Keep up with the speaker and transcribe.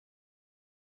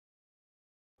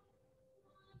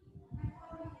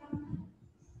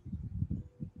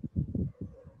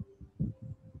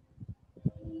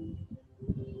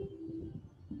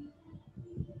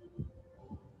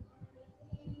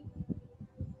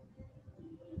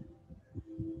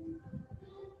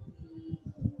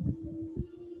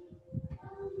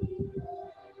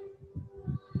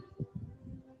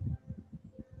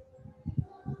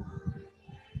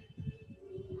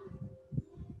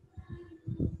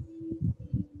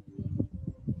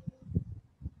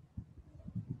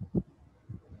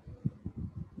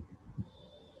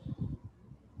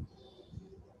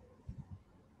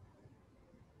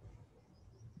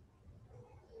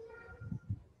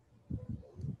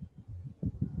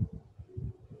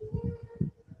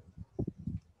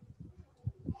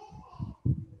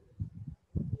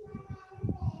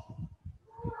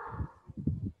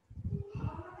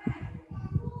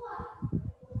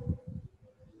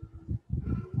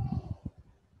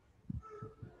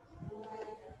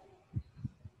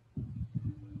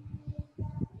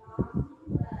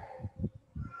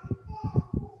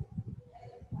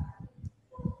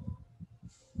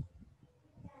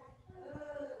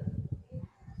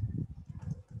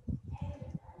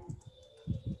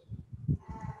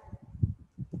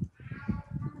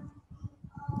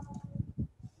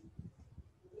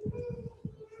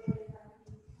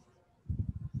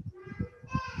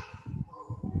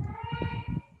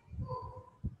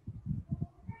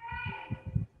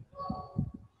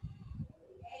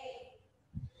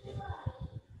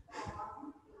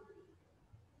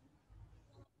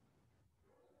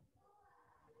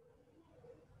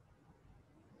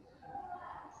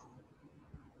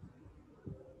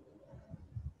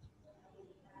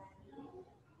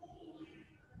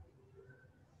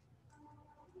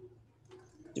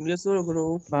Chấm số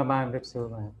group. Ba ba rep số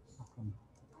ba.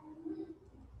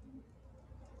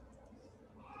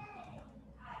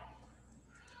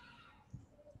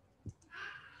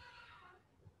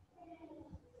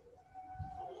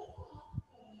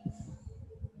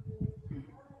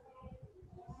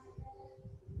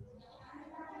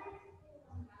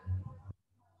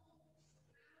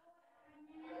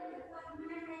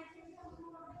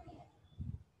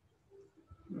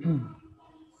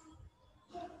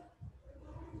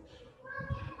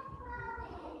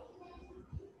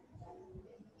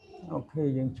 Ok,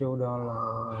 dân châu đó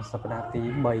là sắp đạt tí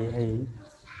 7 hay.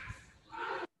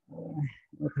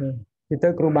 Ok. Thì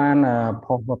tới cơ bản là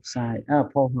phổ website,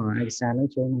 phổ ai xa nó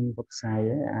châu nông website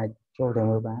ấy, ai châu để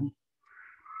mới bán.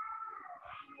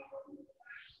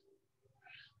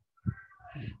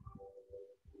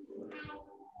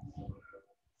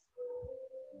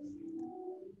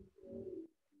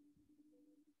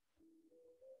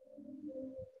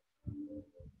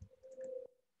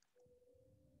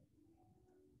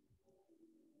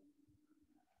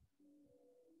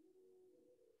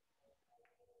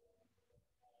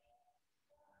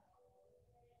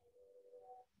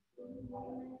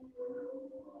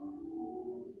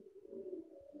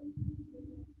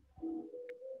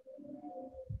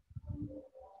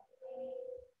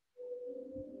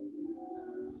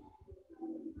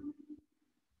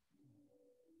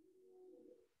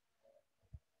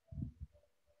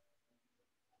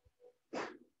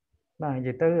 Vâng,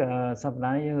 vậy tới sắp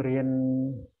tới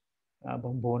riêng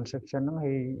bóng 4 section nó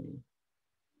thì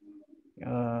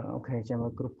ok cho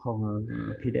một group phòng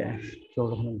PDF cho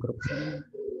một group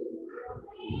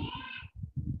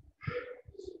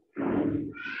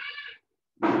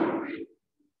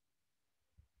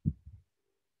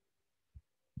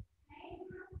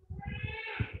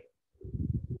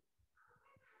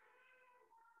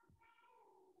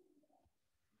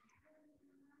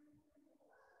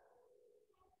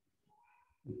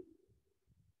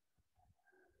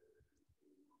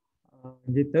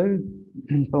vậy tới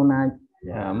hôm nay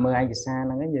mời anh xa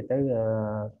nó cái vậy tới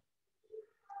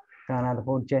Canada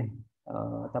phone chơi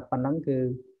tập bản năng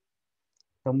cứ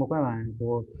tổng một các bạn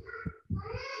của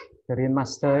riêng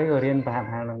master ấy, rồi riêng bạn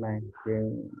hàng lần này thì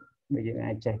bây giờ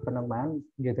ai chạy phần năng bán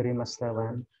giờ riêng master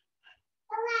bán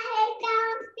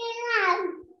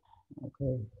ok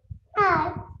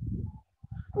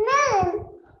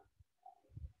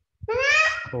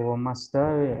của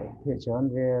master thì chọn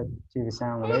về chỉ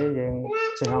sao lấy riêng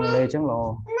trường học lấy chẳng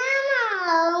lộ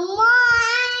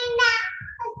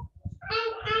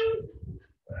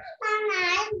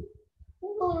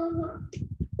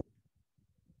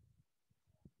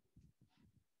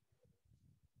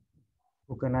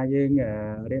bukan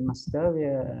aja riêng master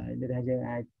về đây giờ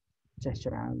ai chạy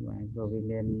chọn và rồi về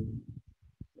lên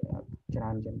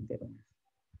chọn chân tiếp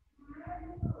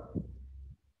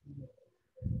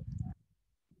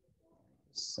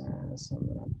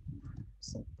sembilan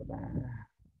setelah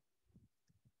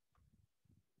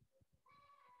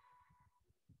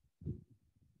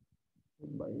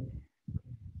baik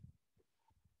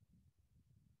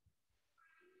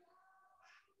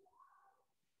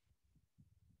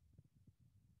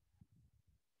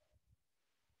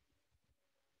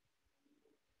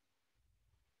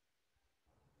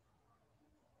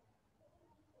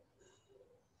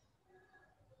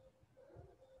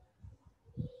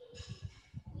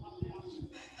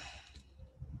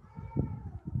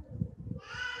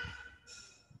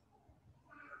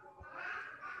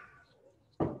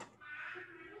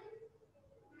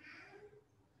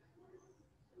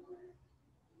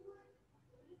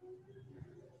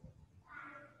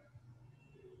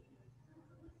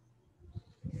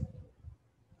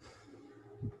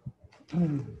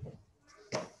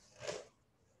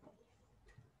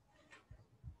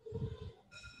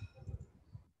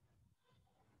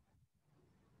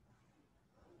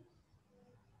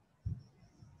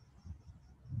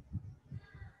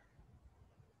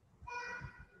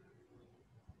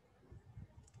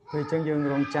Thì chân dương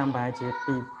rong trăm bài chỉ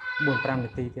từ 4-5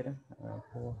 nathi thế đó.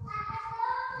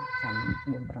 Chăm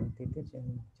 4-5 nathi tiếp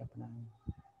chân chập nào.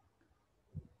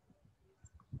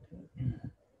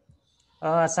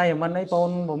 Saya mình ấy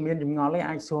pon bộ miền dùng ngó lấy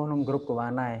ai xô trong group của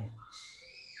bạn này.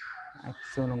 Ai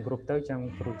xô trong group tới trong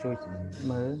group chơi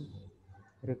mới.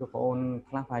 Rồi có pon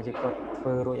class phải chỉ có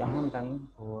phơi rồi áo tăng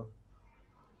của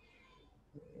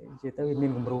chỉ tới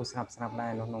miền cùng ru sập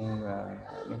này nó nông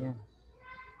đấy nhá.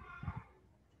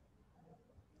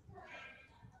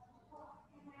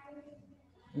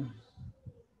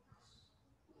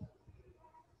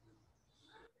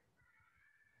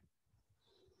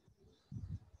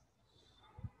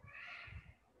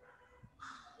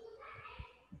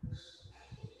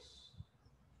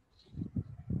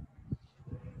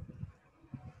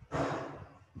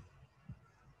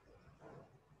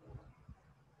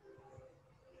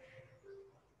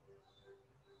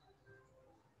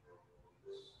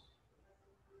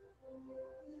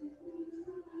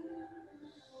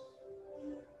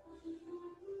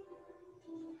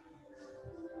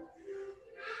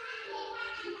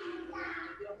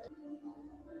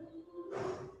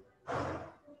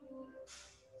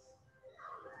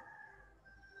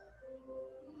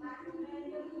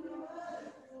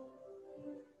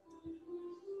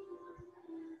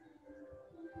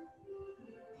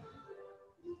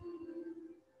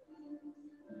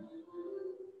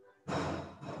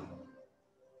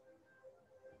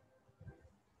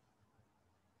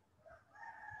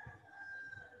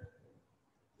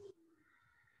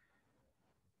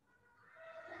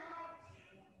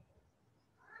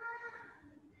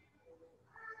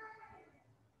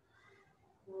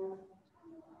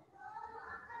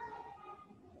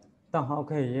 តោះអូ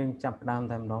ខេយើងចាប់ផ្ដើម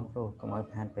តែម្ដងព្រោះកុំឲ្យ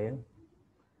ខាតពេល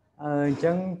អញ្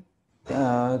ចឹង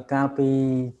កាលពី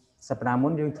សប្ដាហ៍មុ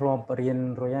នយើងធ្លាប់រៀន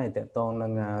រួចហើយតកតងនឹ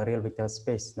ង real vector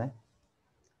space ណា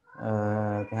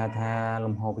គេហៅថា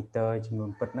លំហ vector ចំនួន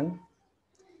ពិតហ្នឹង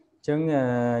អញ្ចឹងនិ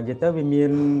យាយទៅវាមា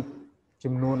ន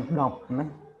ចំនួន10ណា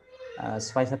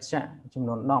ស្វ័យសច្ចៈចំ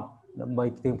នួន10ដើម្បី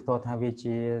ផ្ទៀងផ្ទាត់ថាវា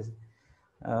ជា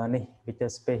នេះ vector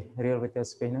space real vector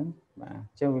space ហ្នឹងបាទ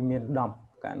អញ្ចឹងវាមាន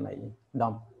10ករណី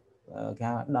10គេ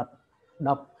ហៅ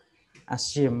10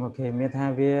 axiom អូខេមានថា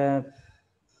វា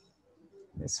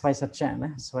ស្វ័យសច្ចៈណា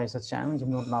ស្វ័យសច្ចៈហ្នឹងចំ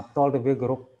នួន10តលទៅវាគោ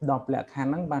រព10លក្ខខណ្ឌ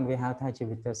ហ្នឹងបានវាហៅថាជា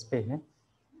vector space ណា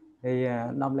ហើយ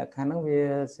10លក្ខខណ្ឌហ្នឹងវា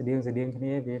ស្តៀងគ្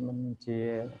នាវាមិនជា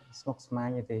ស្មុគស្មាញ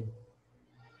ទេ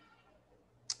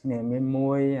នេះមាន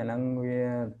មួយអាហ្នឹងវា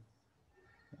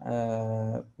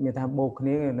មានថាបូកគ្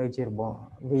នានៅជារបស់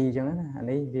v អញ្ចឹងណាអា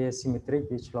នេះវា symmetric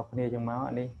វាឆ្លុះគ្នាអញ្ចឹងមក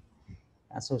អានេះ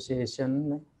association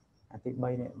ណាអាទី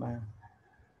3នេះបាទ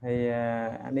ហើយ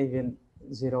អានេះវា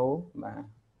 0 បាទ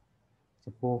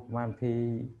ចំពោះប្រមាណពី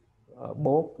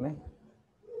បូកណា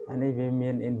អានេះវាមា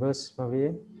ន inverse របស់វា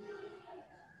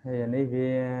ហើយអានេះវា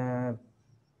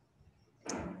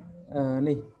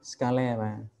នេះ scalar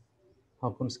បាទហើ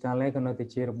យគុណ scalar ក៏នៅតែ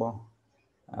ជារបស់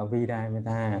v ដែរមាន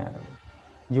ថា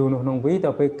u នៅក្នុង v តទៅ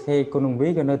ពេល k គុណនឹង v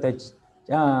ក៏នៅតែ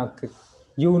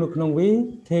u នៅក្នុង v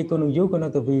k គុណនឹង u ក៏នៅ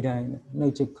តែ v ដែរនៅ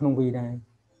ជាក្នុង v ដែរ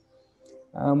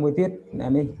មួយទៀតអា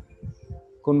នេះ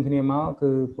គុណគ្នាមកគឺ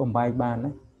បំបែកបាន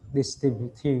ណា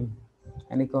distributive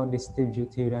អានេះក៏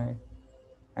distributive ដែរ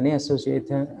អានេះ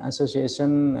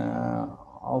association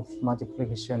of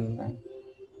multiplication ដែរ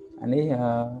អានេះ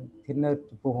ធាតុនៅ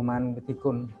ចំពោះប្រមាណវិធី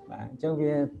គុណបាទអញ្ចឹង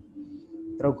វា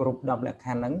ត្រូវគ្រប់10លក្ខខ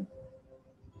ណ្ឌហ្នឹង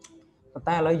ប៉ុន្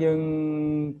តែឥឡូវយើង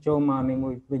ចូលមកនេះមួ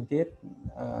យវិញទៀត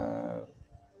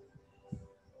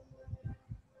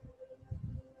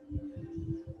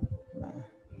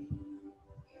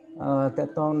តក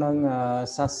តងនឹង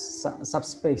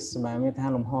subspace បាទមានថា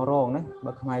លំហរងណា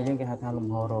បើខ្មែរយើងគេហៅថាលំ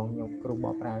ហរងខ្ញុំគ្រូប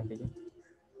កប្រើតិច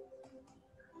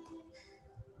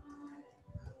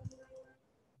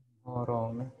រង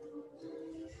ណា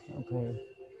អូខេអ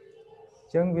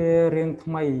ញ្ចឹងវារៀង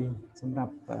ថ្មីសម្រា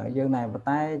ប់យើងដែរប៉ុន្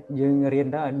តែយើងរៀន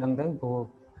ទៅឲ្យដឹងទៅព្រោះ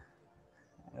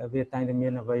វាតែងតែមា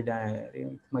នអ្វីដែលរៀង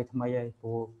ថ្មីហើយព្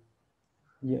រោះ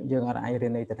យើងអត់អាចរៀ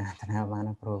នអីតាបាន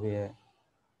ព្រោះវា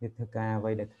ធ្វើការអ្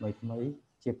វីដែលថ្មី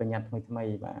ជាបញ្ញត្តិថ្មី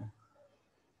បាទ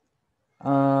អ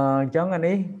ញ្ចឹងអា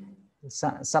នេះ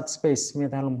subspace មាន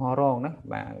ថាលំហរងណា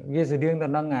បាទវាស្តៀងទៅ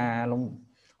នឹងអាលំ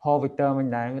ហ vector មិន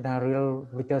ដែរវាថា real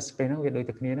vector space ហ្នឹងវាដូច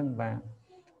តែគ្នាហ្នឹងបាទ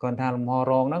គ្រាន់ថាលំហ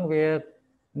រងហ្នឹងវា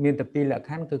មានតែ2លក្ខ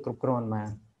ខណ្ឌគឺគ្រប់គ្រាន់បាទ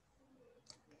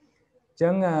អញ្ចឹ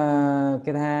ង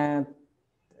គេថា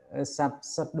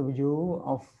subset W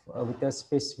of vector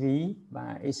space V បា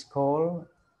ទ is called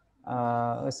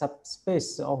a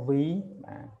subspace of V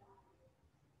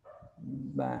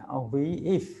បាទ of V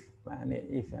if បាទនេះ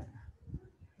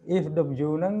if W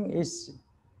ហ្នឹង is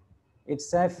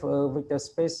itself a vector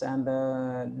space under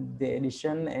the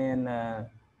addition and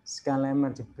scalar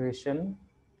multiplication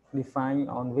defined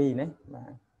on V ណាបា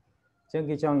ទអញ្ចឹង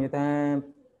គេចង់និយាយថា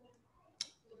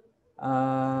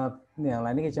នេះ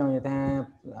ឡើយនេះគេចង់និយាយថា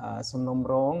សំណុំ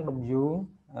រង W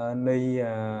នៃ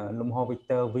លំហ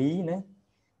vector V ណា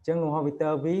អញ្ចឹងលំហ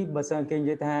vector V បើសិនគេនិ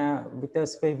យាយថា vector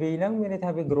space V ហ្នឹងមានន័យថា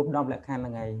វាគ្រប់10លក្ខខណ្ឌហ្នឹ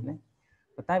ងហើយណា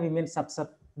ប៉ុន្តែវាមាន subset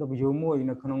W មួយ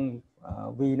នៅក្នុង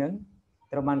V ហ្នឹង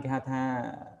ត្រូវបានគេហៅថា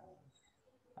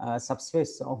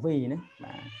subspace of V ណា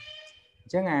បាទអ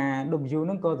ញ្ចឹងអា W ហ្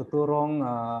នឹងក៏ទទួលរង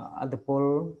អត្តពល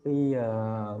ពី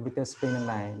vector space ហ្នឹង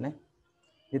ដែរណានិ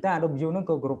យាយថា W ហ្នឹង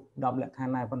ក៏គ្រប់10លក្ខខណ្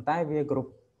ឌដែរប៉ុន្តែវាគ្រប់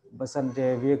បើសិនជា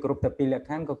វាគ្រប់តែ2លក្ខ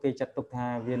ខណ្ឌក៏គេចាត់ទុកថា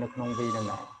វានៅក្នុង V ហ្នឹង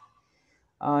ដែរ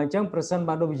អញ្ចឹងប្រសិន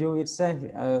បើ W itself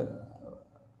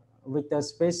vector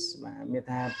space បាទមាន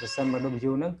ថាប្រសិនបើ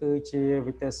W ហ្នឹងគឺជា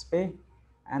vector space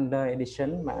under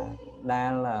addition បាទដែ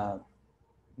ល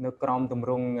នៅក្រោមទម្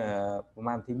រង់ប្រ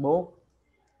មាណទីបូក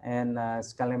and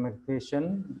scalar multiplication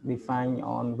defined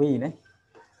on v ណា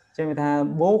ចឹងវាថា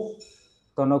បូក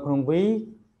ក៏នៅក្នុង v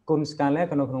គុណ scalar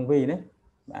ក៏នៅក្នុង v ណា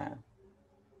បាទ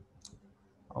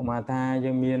ឧមាថា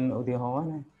យើងមានឧទាហរណ៍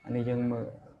ណាអានេះយើងមើល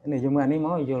អានេះម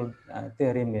កយល់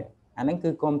theorem នេះអាហ្នឹងគឺ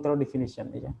control definition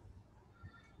អីចឹង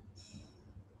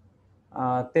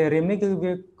theorem នេះគឺ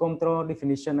វា control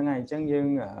definition ហ្នឹងហើយអញ្ចឹងយើង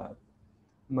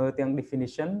មើលទាំង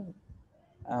definition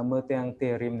មើលទាំង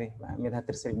theorem នេះបាទមានថា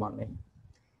ទ្រឹស្ដីបត់នេះអ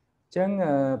ញ្ចឹង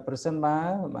ប្រសិនបើ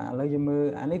បាទឥឡូវយើងមើល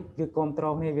អានេះវា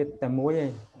control នេះវាតែមួយឯង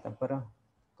តែប៉ុណ្ណោះ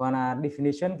គាត់ថា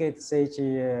definition គេ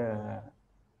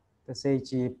ទៅសេ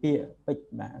ជាពាក្យពេច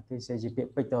ន៍បាទគេសេជាពាក្យ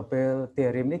ពេចន៍ទៅពេល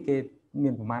theorem នេះគេមា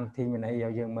នប្រមាណធីមានអីឲ្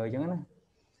យយើងមើលអញ្ចឹងណា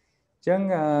អញ្ចឹង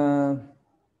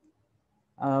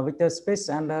vector space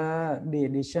under the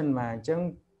addition បាទអញ្ចឹង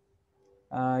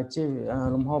ជា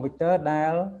លំហ vector ដែ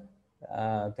ល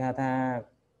គេថា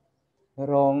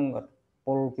រងព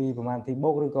លពីប្រមាណទីបូ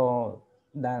កឬក៏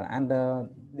ដែល under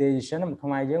the addition ខ្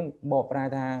មែរយើងបកប្រែ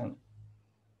ថា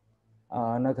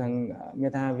នៅខាងមា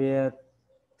នថាវា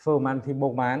ធ្វើប្រមាណទីបូ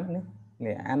កបាន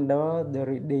នេះ under the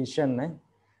addition ណា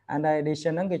under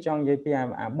addition ហ្នឹងគេចង់និយាយពី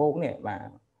អាបូកនេះបាទ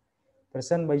ប្រ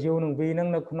សិនបើ u និង v ហ្នឹង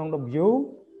នៅក្នុង w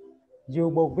u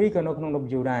បូក v ក៏នៅក្នុង w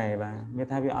ដែរបាទមាន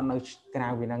ថាវាអត់នៅក្រៅ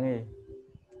ពីហ្នឹងទេ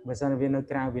បើសិនវានៅ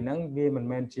ក្រៅពីហ្នឹងវាមិន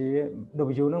មែនជា w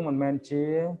ហ្នឹងមិនមែនជា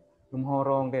លំហ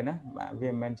រងទេណាបាទវា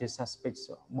មិនមែនជា subspace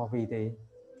របស់ v ទេ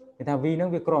គេថា v ហ្នឹង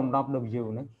វាគ្រាន់10 w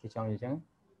ណាគេចង់និយាយចឹង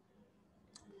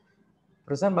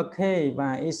ប្រសិនបើ k បា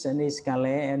ទ is any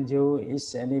scalar and u is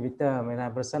any vector មានថា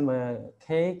ប្រសិនបើ k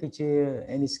គឺជា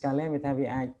any scalar មានថាវា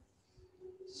អាច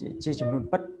ជាចំនួន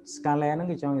ពិត scalar ហ្នឹង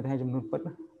គេចង់និយាយថាចំនួនពិត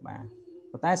ណាបាទ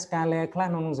ប៉ុន្តែ scalar ខ្លះ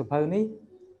ក្នុងសភៅនេះ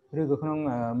ឬក៏ក្នុង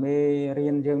មេរៀ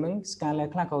នយើងហ្នឹង scalar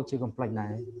ខ្លះក៏ជា complex ដែ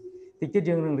រតិចទៀត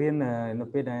យើងនឹងរៀននៅ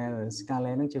ពេលដែល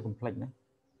scalar ហ្នឹងជា complex ណា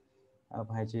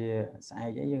ប្រហែលជាស្អែ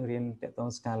កអីយើងរៀនតកតង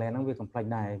scalar ហ្នឹងវា complex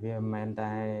ដែរវាមិនមែន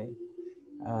តែ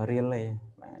real ទេ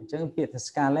បាទអញ្ចឹងពាក្យថា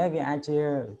scalar វាអាចជា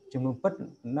ចំនួនពិត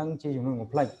និងជាចំនួន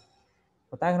complex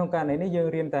ប៉ុន្តែក្នុងករណីនេះយើង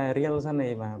រៀនតែ real សិនទេ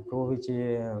បាទព្រោះវាជា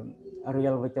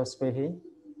real vector space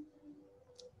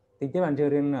ទេតិចទៀតបានយើង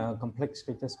រៀន complex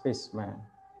vector space បាទ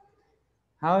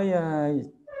ហើយ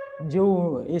u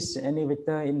is any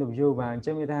vector in W បាទអញ្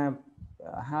ចឹងវាថា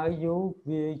ហើយ u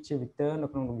វាជា vector នៅ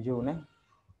ក្នុង W ណាអ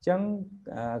ញ្ចឹង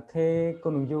k គុ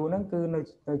ណនឹង u ហ្នឹងគឺនៅ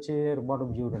ជារបស់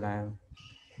W ដដែល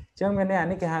អញ្ចឹងមានន័យអា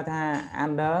នេះគេហៅថា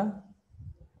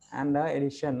under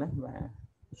addition ណាបាទ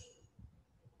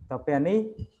តទៅពេលនេះ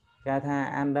គេហៅថា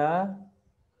under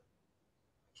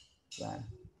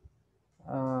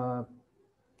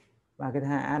បាទគេ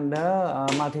ថា under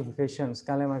multiplication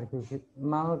scalar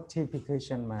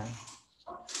multiplication បាទ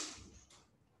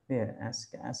នេះ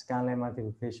scalar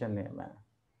multiplication នេះបាទ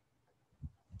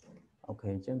អូខេ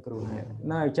អញ្ចឹងគ្រូហើយ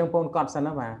នៅអញ្ចឹងបងកត់សិន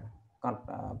ណាបាទកត់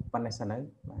ប៉ុណ្ណេះសិនទៅ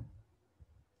បាទ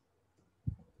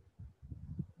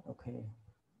អូខេ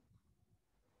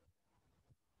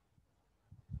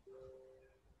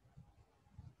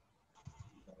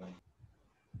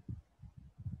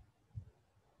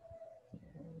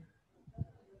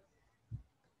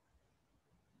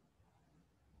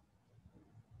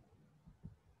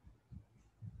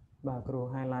បាទគ្រូ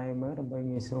highlight មើលដើម្បី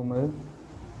ងាយស្រួលមើល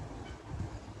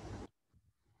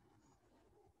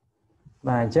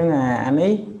បាទអញ្ចឹងអា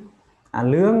នេះអា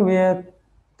លឿងវាត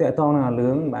កតងនឹងអាលឿ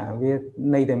ងបាទវា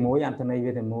ន័យតែមួយអត្ថន័យ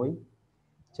វាតែមួយ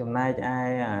ចំណែកឯ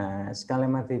scalar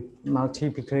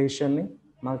multiplication នេះ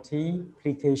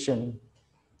multiplication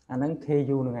អាហ្នឹង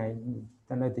ku ហ្នឹងឯង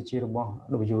តែនៅតែជារបស់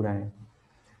w ដែរ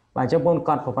បាទអញ្ចឹងបងក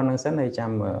ត់ប៉ុណ្្នឹងសិនហើយ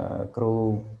ចាំគ្រូ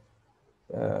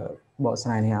បកស្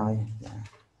រាយនេះឲ្យបា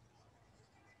ទ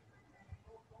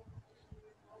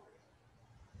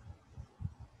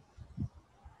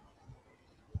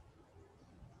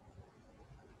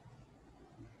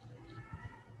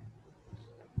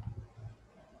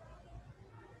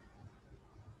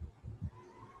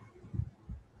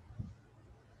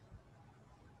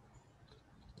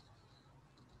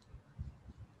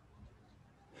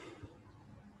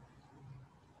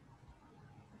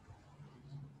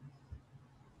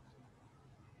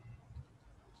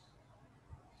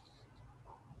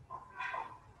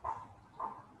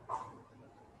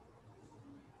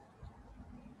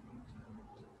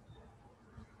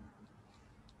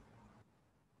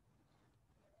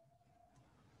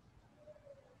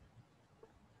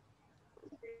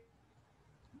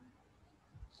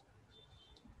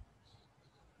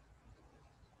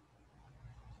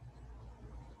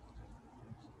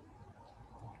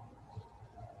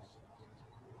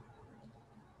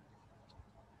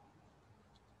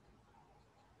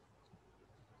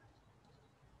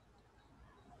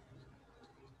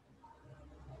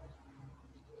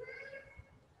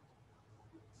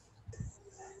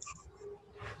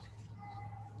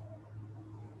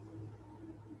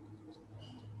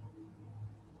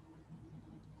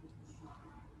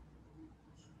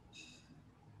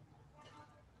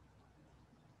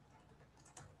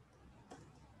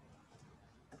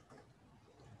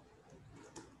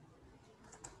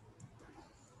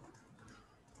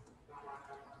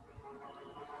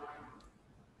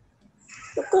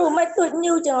លោកគ្រូមិនទួច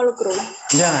ញូចឹងលោកគ្រូ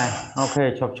Dạ này, ok,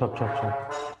 chụp. Chụp.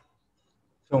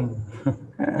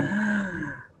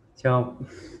 Chụp.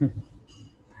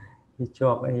 Đi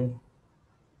chụp ấy.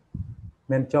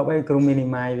 Mình chụp ấy cứ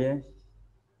minimize đi.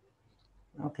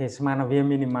 Ok, smart là viên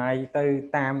minimize từ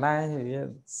tam đây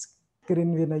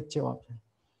screen viên này chụp.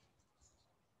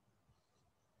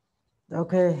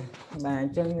 Ok,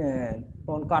 bạn chân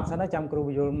con cọt sao nó trong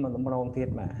crew vô mà một thiệt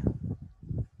mà.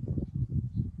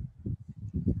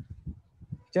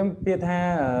 Chấm biết ha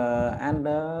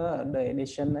under the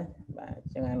edition đấy, bạn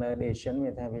chân under edition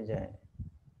người ta bây giờ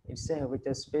Excel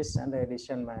vector space under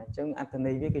edition mà chấm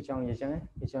Anthony viết cái trong gì chăng ấy,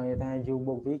 cái trong người ta dùng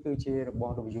bộ ví cứ chia được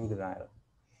bỏ đồ view được lại rồi,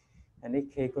 anh ấy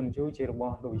khi con chú chia được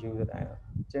bỏ đồ view được lại rồi,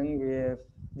 chấm về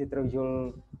đi từ vô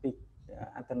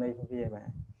Anthony viết mà,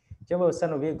 chấm vào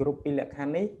sân viết group pin lạc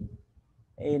khăn ấy,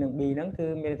 A និង B ហ្នឹងគឺ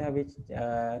មានថាវា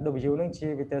W ហ្នឹងជា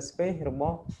vector space រប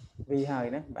ស់ V ហើយ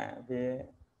ណាបាទ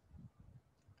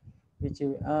វា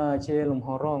ជាលំហ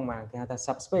រងមកគេហៅថា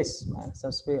subspace បាទ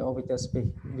subspace of vector space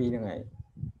V ហ្នឹងហើយ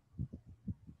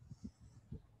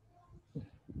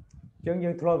យើ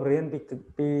ងធ្លាប់រៀន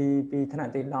ពីថ្នា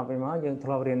ក់ទី10វិញមកយើងធ្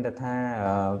លាប់រៀនទៅថា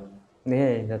នេះ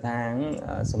ទៅថា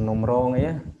សំណុំរងអី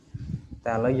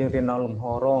តែឥឡូវយើងរៀនដល់លំហ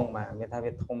រងបាទមានថា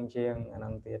វាធំជាងអាហ្នឹ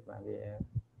ងទៀតបាទ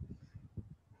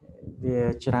វា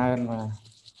ច្រើនមក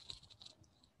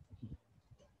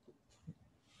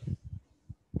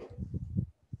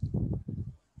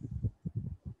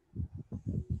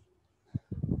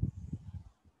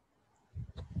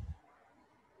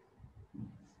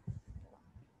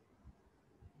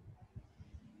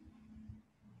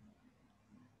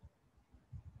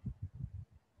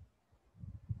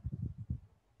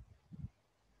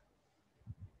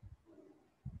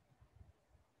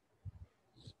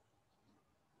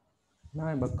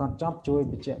ហើយបើកត់ចប់ជួយ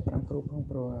បញ្ជាក់5គ្រូផង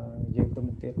ព្រោះយើងទៅ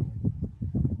មុខទៀត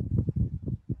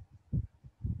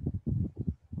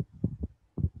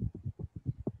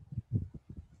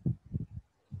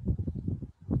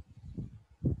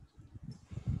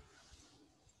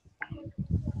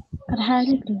អត់ហើយ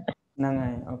ហ្នឹងហើ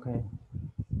យអូខេ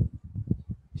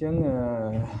អញ្ចឹង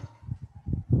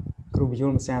គ្រូបញ្យ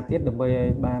ល់ភាសាទៀតដើម្បីឲ្យ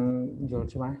បានយល់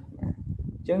ច្បាស់បាទ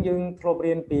អញ្ចឹងយើងធ្លាប់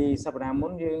រៀនពីសប្តាហ៍មុ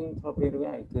នយើងធ្លាប់រៀនរួច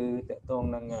ហើយគឺតកតង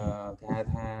នឹងគេហៅ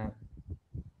ថា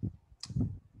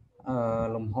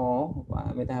លំហបាទ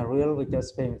មានថា real vector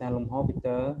space មានថាលំហ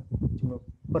vector ចំនួន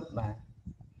ពិតបាទ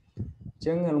អញ្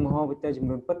ចឹងលំហ vector ចំ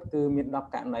នួនពិតគឺមាន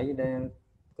10ករណីដែល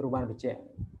គ្រូបានបញ្ជាក់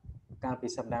កាលពី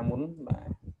សប្តាហ៍មុនបាទ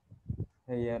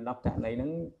ហើយ10ករណីហ្នឹ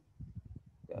ង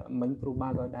មិញគ្រូបា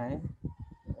នក៏ដែរ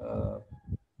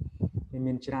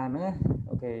មានច្រើនណា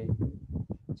អូខេ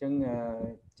អញ្ចឹង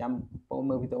ចាំបង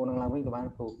មើលវីដេអូហ្នឹងឡើងវិញក៏បាន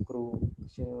គ្រូ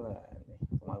ជឿ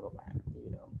មកក៏បានវី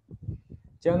ដេអូអ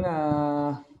ញ្ចឹង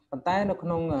ប៉ុន្តែនៅក្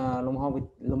នុង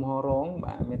លំហរង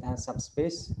បាទមានថា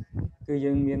subspace គឺ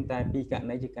យើងមានតែ2ករ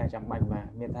ណីជាការចាំបាច់បាទ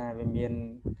មានថាវាមាន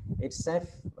itself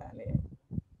បាទនេះ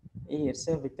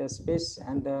itself vector space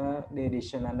under the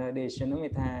addition ហ្នឹងមា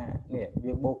នថានេះ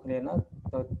វាបូកគ្នានោះ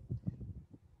ទៅ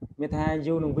មានថា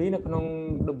u និង v នៅក្នុង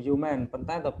w មែនប៉ុន្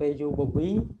តែដល់ពេល u បូក v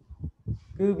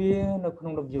គឺវានៅក្នុ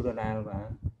ង w ដដែលបាទ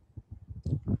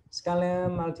scalar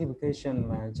multiplication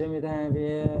បាទអញ្ចឹងមានថា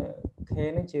វា k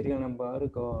ហ្នឹងជា real number ឬ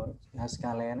ក៏ហៅ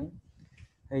scalar ហ្នឹង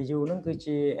ហើយ u ហ្នឹងគឺ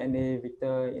ជា any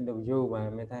vector in w បាទ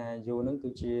មានថា u ហ្នឹងគឺ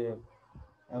ជា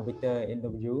vector in w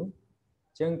អ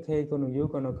ញ្ចឹង k គុណ u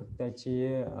ក៏នៅតែជា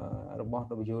របស់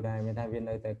w ដែរមានថាវា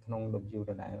នៅតែក្នុង w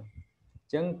ដដែលអ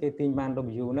ញ្ចឹងគេទាញបាន w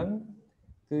ហ្នឹង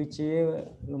គឺជា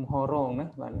លំហរងណា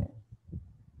បាទ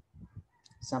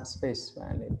subspace បា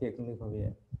ទនេះពាក្យគន្លឹះរបស់វា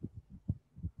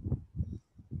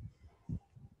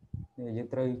នេះយើង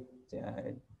ត្រូវ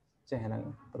ចេះហ្នឹង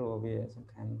ព្រោះវាសំ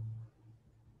ខាន់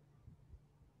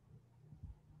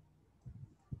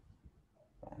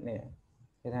បាទនេះ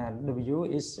គេថា w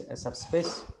is a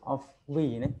subspace of v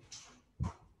ណាអ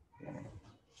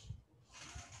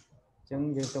ញ្ចឹង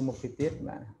យើងទៅមុខទៀត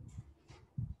បាទ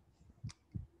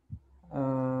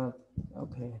អូ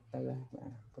ខេទៅបាទ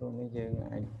ព្រោះនេះយើង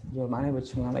អាចយល់បានហើយវា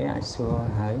ឆ្ងល់អីអាចសួរ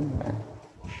ហើយបាទ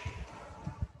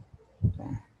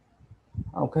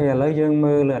អូខេឥឡូវយើង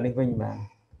មើលលើនេះវិញបាទ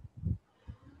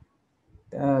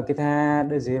គេថា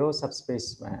the zero subspace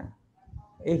បាទ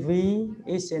if v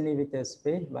is any vector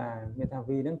space បាទមានថា v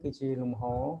ហ្នឹងគឺជាលំហ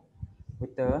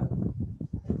vector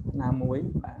ណាមួយ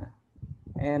បាទ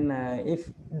and if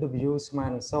w ស្មើ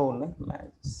នឹង0ណាបាទ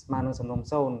ស្មើនឹងសំណុំ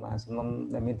0បាទសំណុំ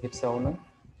ដែលមានភាព0ហ្នឹង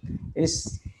is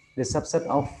the subset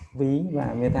of v បា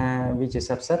ទមានថាវាជា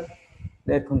subset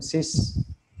that consists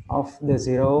of the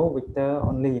zero vector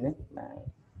only ណាបាទ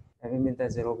ហើយវាមានតែ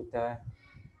zero vector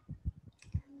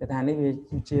cái thằng này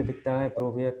chia vector hay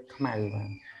prove màu và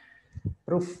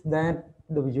proof that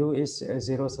W is a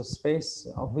zero subspace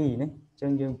of V này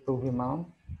chân dương prove máu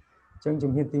chân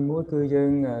chúng hiện tìm mũi cứ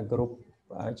dương group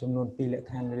trong nôn pi lệ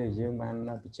khan để dương bàn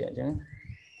bị trẻ chứ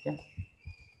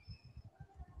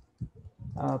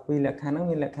pi lệ khan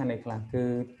nó lệ khan này là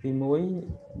cứ tìm mũi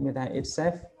người ta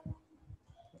itself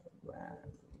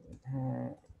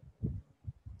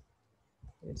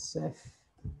itself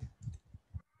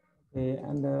thì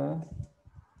under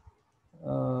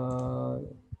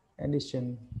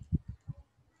addition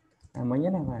mới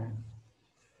nhất là mà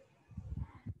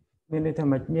bên đây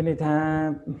thầm bên đây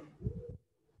tha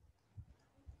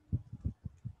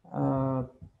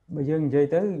bây giờ chơi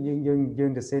tới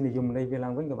dương được xem thì dùng đây về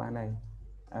làm với các bạn này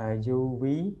UV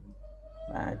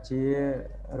chia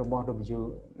robot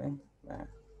W đấy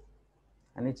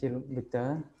anh ấy chia vector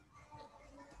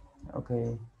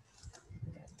okay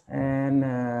and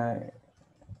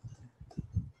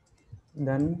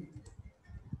then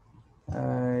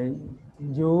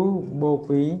U bộ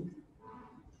phí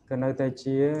cái nơi ta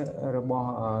chia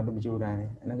robot W này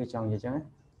nó cái tròn vậy chứ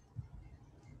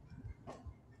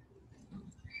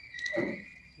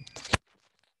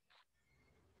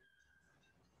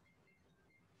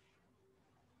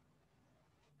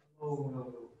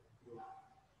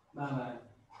ba này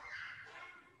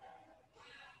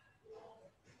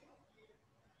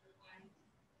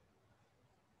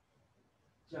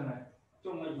chẳng này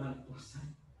trong mình mà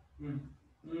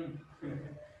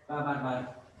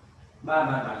ba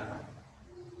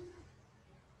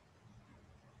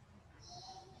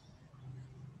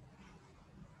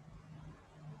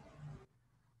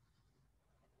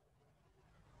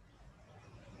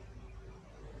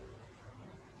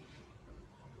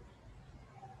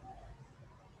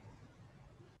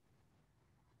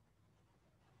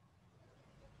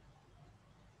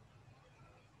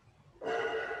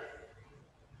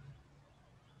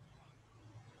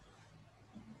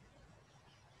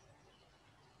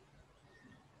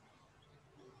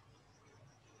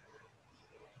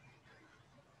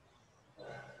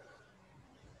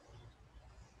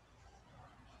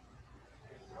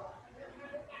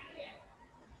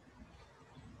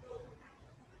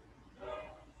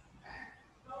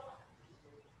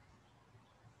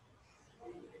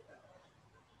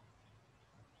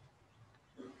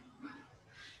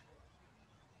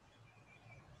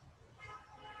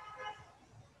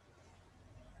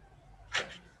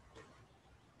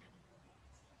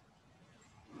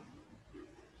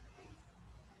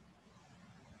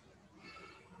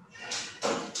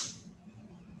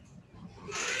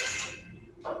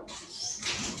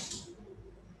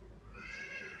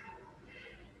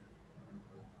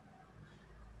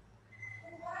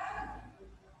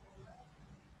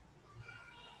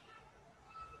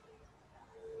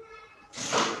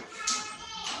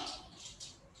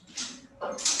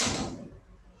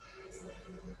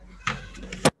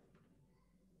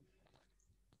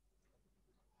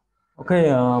ok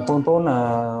pon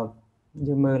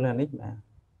dương mơ là nick mà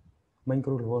mình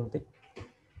cứ luôn tích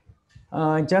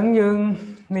chấn dương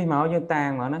mi mạo dương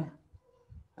tàn mà nó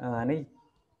này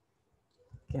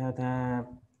kêu tha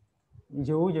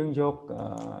dú dương dột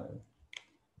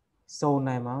sôn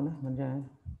này máu đó mình ra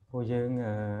hồi dương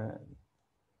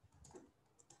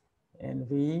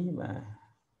NV mà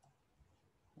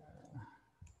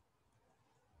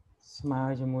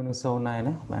smile cho mua sôn này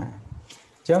đó mà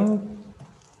chấn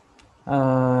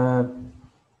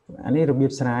anh ấy được biết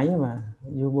sai mà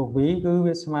dù bộ ví cứ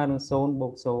biết smile sôn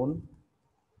bộ sôn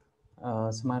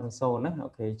smile sôn đó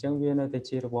ok chấn viên ở đây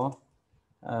chia được bó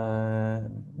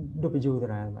W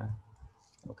rồi mà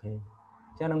ok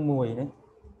cho năng mùi đấy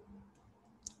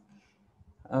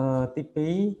tí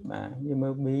phí mà như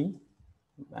mơ bí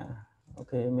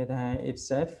ok meta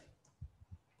itself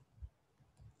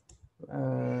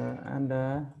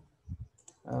under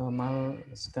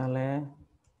scalar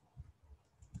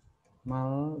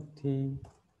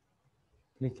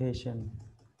multiplication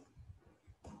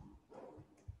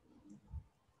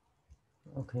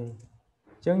ok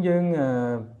chân dương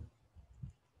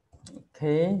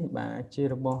thế bà chia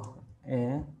được bo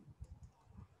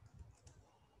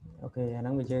ok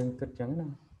nó bây giờ cất trắng nè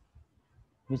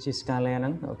vị trí scalar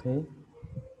nắng ok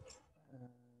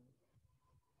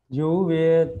u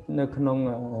về nó không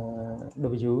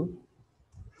W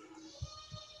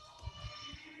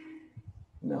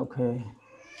ok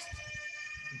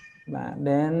bạn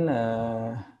đến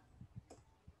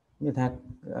như thật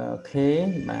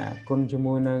khế mà con cho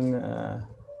môi nâng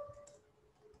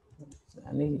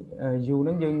anh u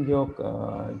nó dưng vô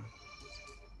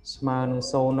smart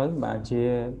sâu nó bà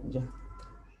chia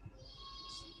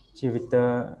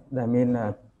vector đại面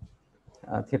là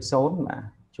thiết số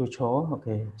mà chu số ok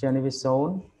trên với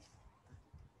số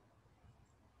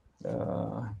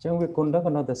chẳng biết con đó có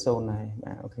nó từ số này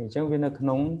ok chẳng biết nó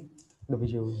nóng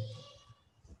W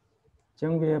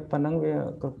chẳng biết phần năng biết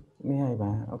có mấy hay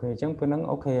mà ok chẳng phần năng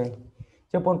ok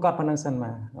chẳng bốn cọt phần năng sân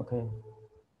mà ok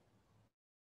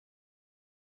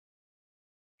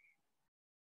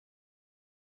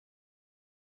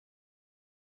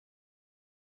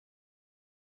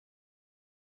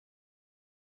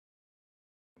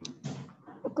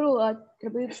cừuរ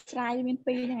បៀបស្រាយមាន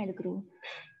ពីរហ្នឹងឯងលោកគ្រូ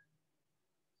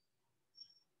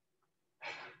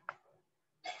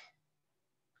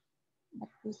បា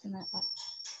ត់ទស្សនៈបាត់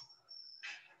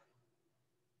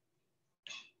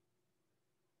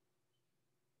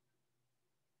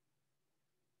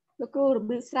លោកគ្រូរ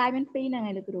បៀបស្រាយមានពីរហ្នឹង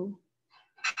ឯងលោកគ្រូ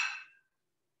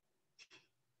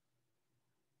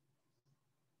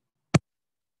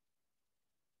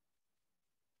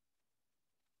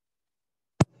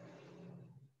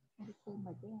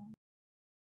មិនទេ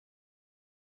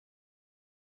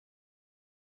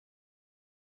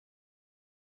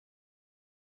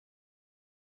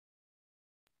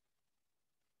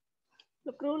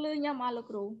លោកគ្រូលឺខ្ញុំអត់លោក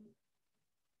គ្រូ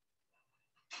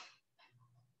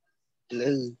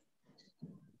លឺ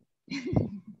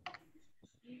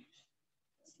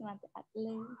ស្មានតែអត់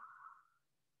លឺ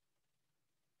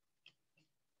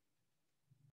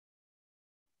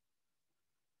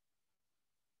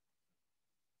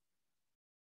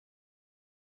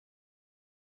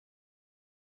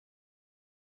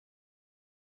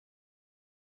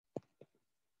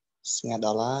ស្ងាត់ដ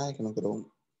ល់ហើយក្នុងក្រុម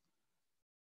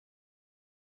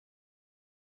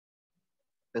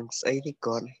ដឹងស្អីនេះ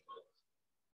គាត់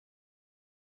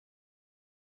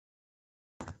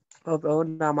បងប្អូន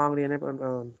ដល់ម៉ោងរៀនហើយបងប្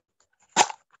អូន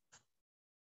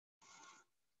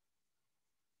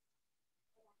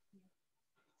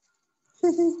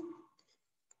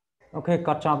អូខេក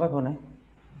ត់ចប់ហើយបងណា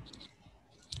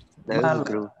ដល់លោក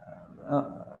គ្រូ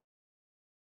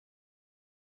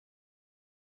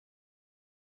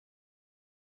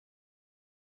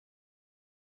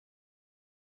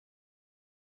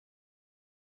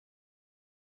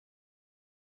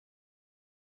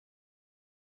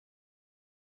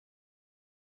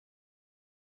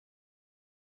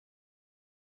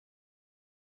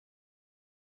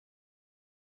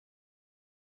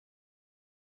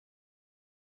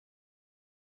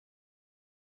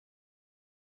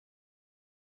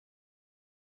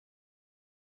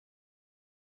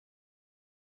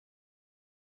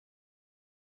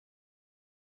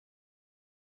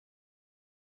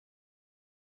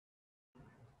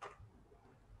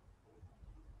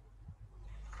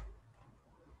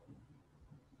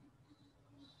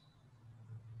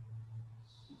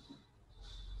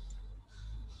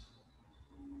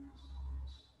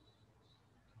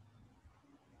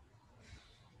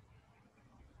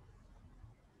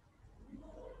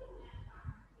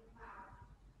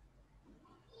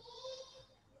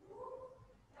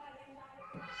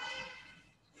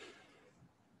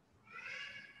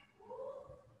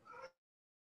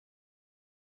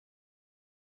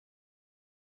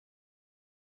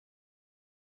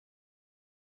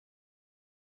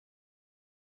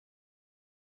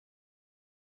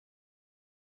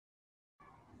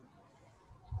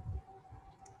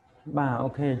បាទអូ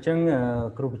ខេអញ្ចឹង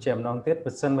គ្រូបញ្ជាក់ម្ដងទៀត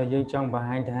បើសិនបើយើងចង់បង្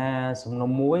ហាញថាសំ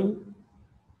ណុំមួយ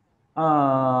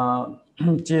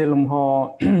ជាលំហ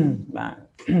បាទ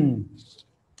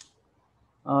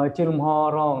ជាលំហ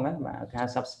រងណាបាទគេហៅ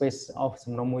subspace of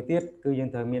សំណុំមួយទៀតគឺយើង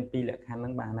ត្រូវមានពីរលក្ខខណ្ឌហ្នឹ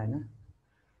ងបានហើយណា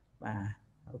បាទ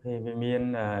អូខេវាមាន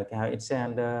គេហៅ it's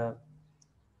under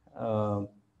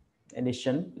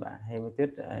addition បាទហើយមួយទៀត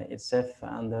it's safe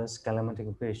under scalar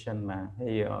multiplication បាទហើ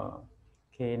យ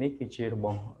k នេះគឺជារប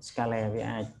ស់ scalar វា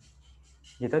អាច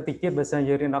និយាយទៅតិចទៀតបើសិន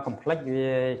យើងរៀនដល់ complex វា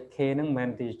k ហ្នឹងមិន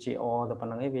មែនជា r តែប៉ុ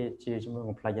ណ្្នឹងឯងវាជាចំនួន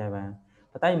complex ហើយបាទ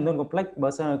ប៉ុន្តែចំនួន complex បើ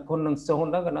សិនគុណនឹង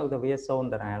0ទៅក៏នៅតែវា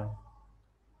0ដដែល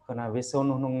គាត់ថាវា0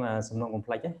ក្នុងសំណុំ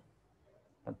complex ទេ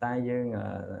ប៉ុន្តែយើង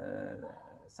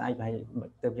ស្អែកប្រហែល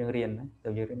ទៅយើងរៀនទៅ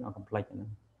យើងរៀនដល់ complex ហ្នឹង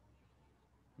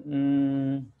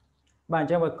បាទអញ្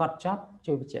ចឹងបើកត់ចប់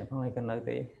ជួយបញ្ជាក់ផងឲ្យក៏នៅ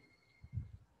ទេ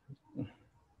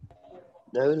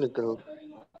ដល់លោកគ្រូ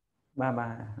បាទ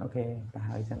អូខេទៅ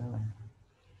ហើយសិនហើយបាទ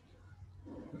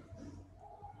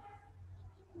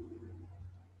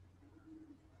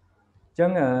ចឹ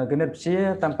ងគណិតវិទ្យា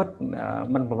តាមពិត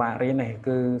มันពិបាករៀនទេ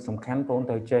គឺសំខាន់បង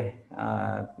ត្រូវចេះ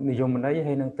និយមន័យ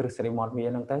ហើយនឹងទ្រឹស្ដីម៉ត់វា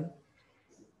ហ្នឹង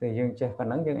ទៅយើងចេះប៉ុ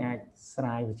ណ្ណឹងយើងអាចស្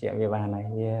រាយវិជ្ជាវាបានហើយ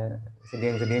វាស្តៀ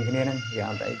ងគ្នាហ្នឹងវា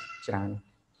អត់អីច្រើន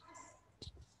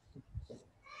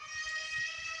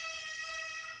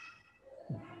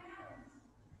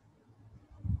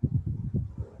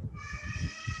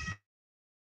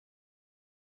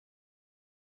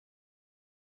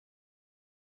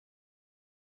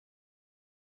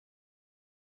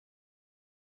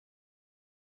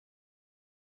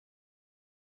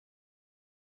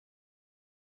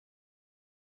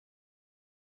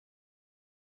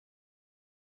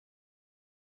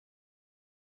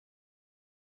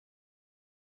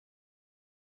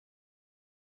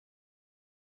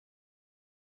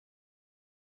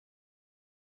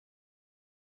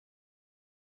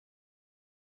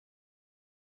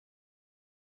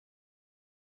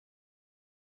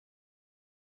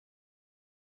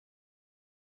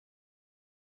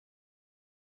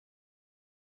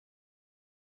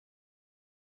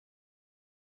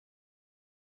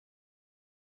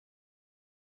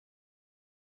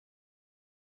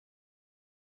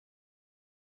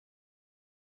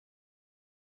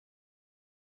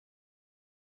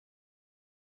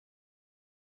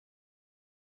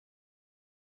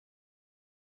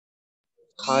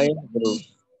Khai group.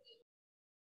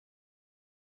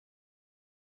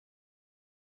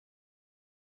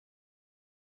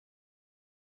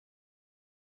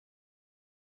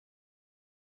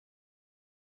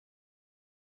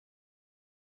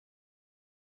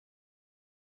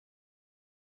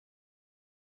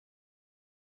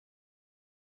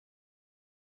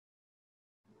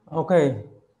 Ok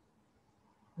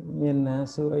miền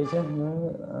sư ấy chứ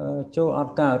châu ọt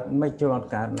cả mấy châu ọt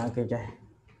cả là cái gì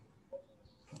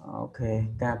ok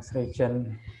cạp sợi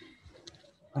chân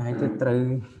ai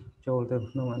từ châu từ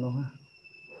nó mà nó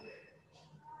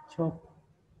chốt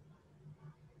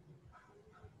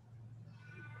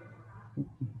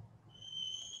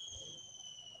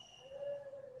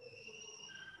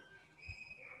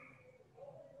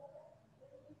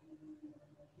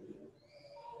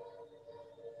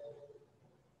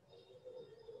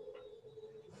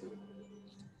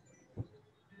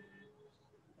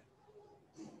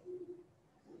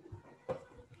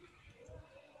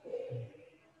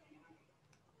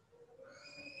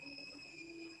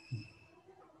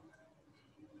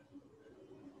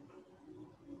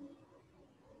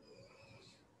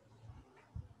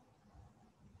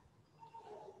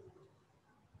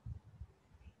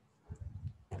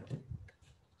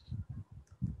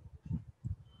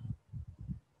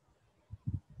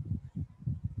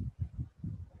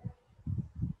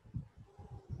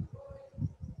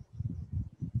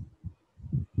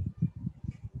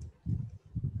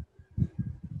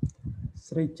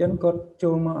sợi chân cột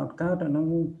châu mà ọt cả là nó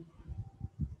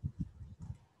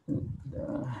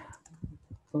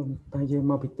bây giờ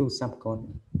mà bị tu sập còn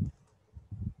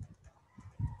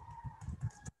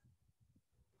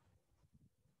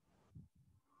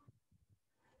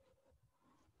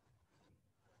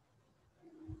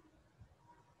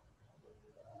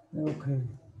ok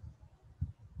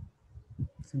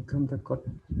xin không được cột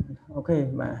ok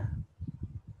mà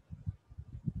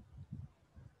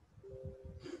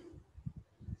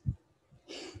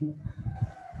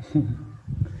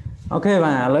ok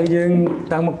và lợi dương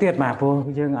tăng mục tiết mà vô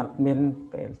dương ở miền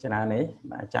trên nào đấy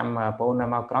mà chăm bộ là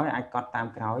màu cõi ai có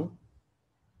tam cõi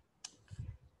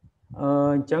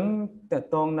chứng tự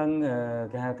tôn nâng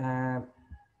cái tha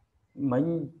mấy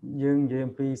dương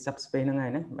GMP subspace nó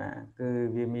ngày đấy mà cứ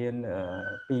vì miền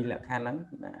pi là khan lắm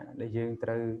mà để dương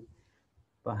từ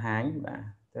và háng và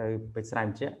từ bị sai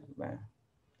chết và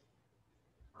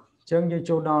chứng như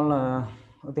chỗ đó là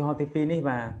từ họ pi này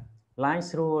và line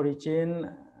through origin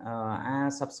a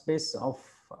subspace of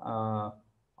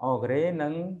ogre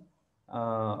nâng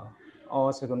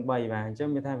o sẽ còn 7 và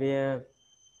chứng như ta về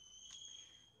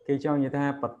khi cho như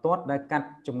ta bật tốt đã cắt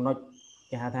chùm nội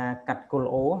cái tha cắt cột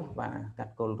ố và cắt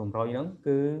cột đồng rồi nó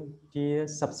cứ chia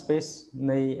subspace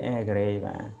này egre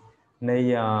và này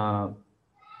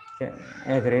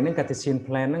egre nó Cartesian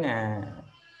plan nó là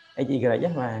xy chứ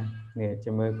và nè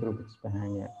cho mơ group và hai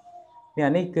nhé thì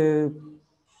anh ấy cứ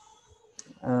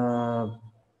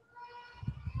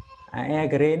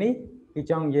egre này cái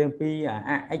trong GMP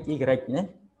xy nhé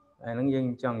nó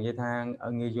dừng trong dây thang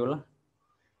ở người vô lắm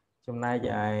trong này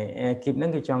dài kịp nó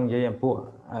cái trong dây bộ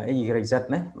y giật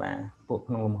đấy và bộ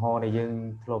nồng ho để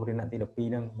dương chlorine thì đập pi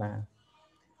nâng và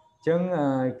chứng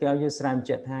kéo như sram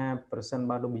chết ha person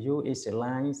bao w is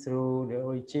aligned through the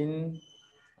origin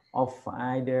of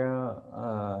either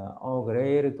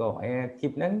ogre or air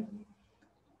kịp nâng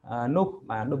nút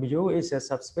mà w is a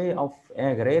subspace of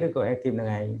ogre or air kịp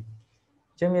này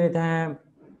chứng như ta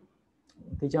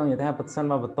cái trong như ta person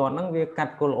bao vật toàn nó việc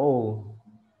cắt col o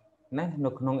nè nó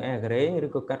không egre rồi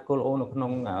có cắt col o nó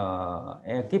không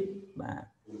ekip mà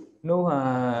nó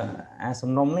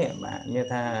sum nông này mà như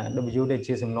ta w để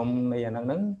chia sum nông này là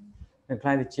nắng nên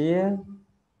khai thì chia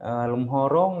lùng hồ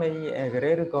rong này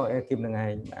egre rồi có ekip là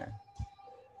ngày mà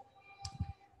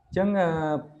chẳng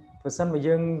person bây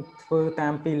giờ phơi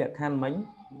tam pi lệ khan mấy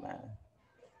mà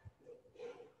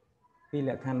pi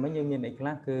lệ khan mấy như miền này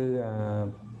khác cứ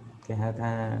cái hai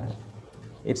tha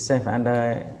itself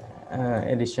under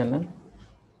edition đó.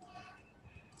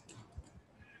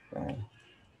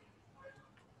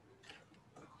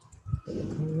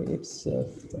 It's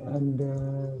under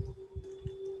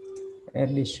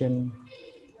edition.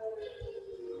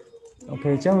 Ok,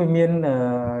 chắc mình miên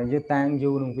dư tang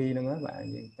du đồng vi nữa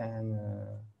bạn dư tang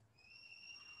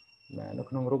mà nó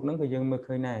không rút nó cái dân mơ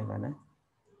khơi này bạn đấy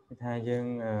thay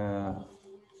dân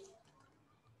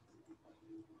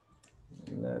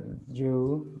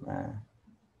du mà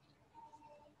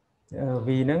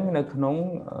vì nó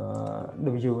không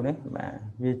đồng du đấy mà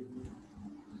vì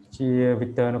chia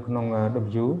Victor nó không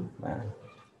đồng du mà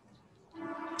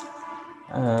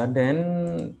đến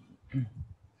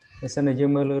sau này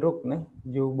dương mơ lơ rút đấy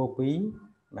du bầu quý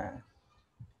mà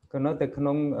ក៏នៅតែក្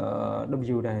នុង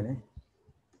W ដែរណា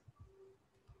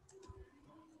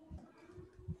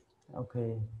អូខេ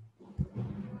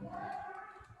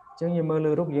ចឹងយើងមើល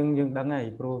លើរូបយើងដឹងហើយ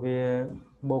ព្រោះវា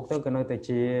បូកទៅក៏នៅតែ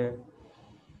ជា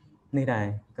នេះដែរ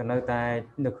ក៏នៅតែ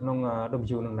នៅក្នុង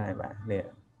W នឹងដែរបាទនេះ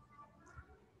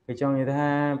គេចង់និយាយថា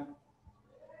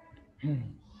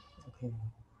អូខេ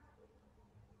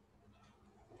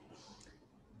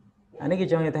អានេះគេ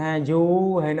ចង់និយាយថា U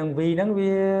ហើយនឹង V ហ្នឹង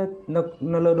វា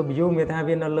នៅលើ W មានថា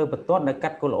វានៅលើបន្ទាត់ដែលកា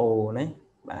ត់គោល O ណា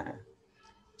បាទអ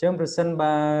ញ្ចឹងប្រសិន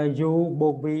បើ U បូ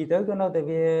ក V ទៅក៏នៅតែ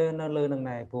វានៅលើនឹង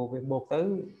ដែរព្រោះវាបូកទៅ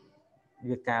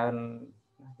វាកើន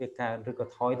ឬក៏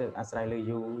ថយទៅអាស្រ័យលើ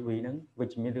U V ហ្នឹងវិ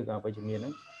ជ្ជមានឬក៏អវិជ្ជមានហ្នឹ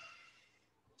ង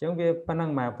អញ្ចឹងវាប៉ុណ្ណឹង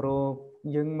បាទព្រោះ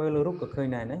យើងមើលលើរូបក៏ឃើញ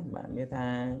ដែរណាបាទមានថា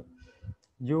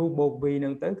U បូក V ហ្នឹ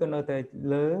ងទៅក៏នៅតែ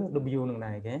លើ W ហ្នឹង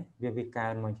ដែរគេវាកើ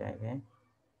នមកចែកគេ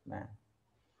បាទ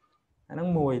អាហ្នឹង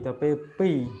មួយទៅពេល2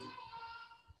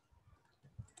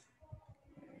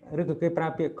ឬក៏គេប្រើ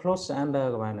ពាក្យ close under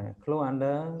ក៏បានដែរ close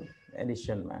under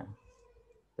addition បា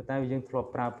ទតែយើងធ្លាប់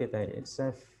ប្រើពាក្យតែ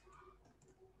itself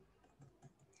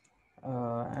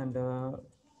under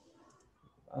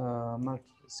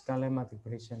scalar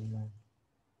multiplication បាទ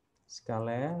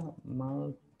scalar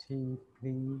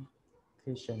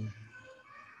multiplication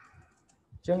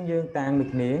អញ្ចឹងយើងតាំងដូច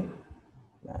គ្នា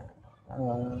បាទ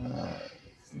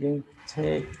យើង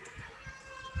take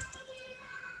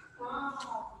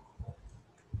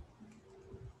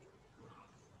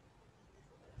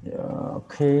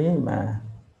okay បាទ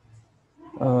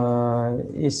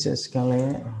is a scalar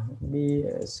b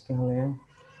a scalar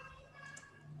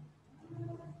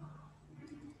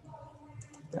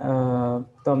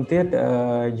តទៅទៀត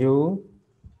u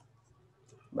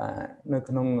បាទនៅ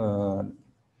ក្នុង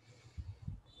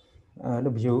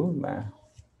w បាទ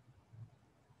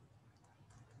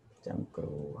ចាំគ្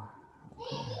រូ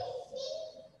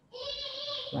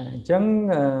បាទអញ្ចឹង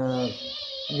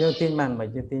យើងទាញបានបើ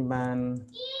យើងទាញបាន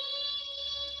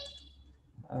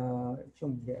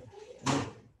ជំរាប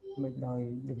មិនដោយ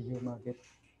w មកទៀត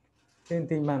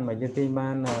ទាញបានបើយើងទាញបា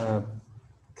ន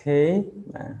k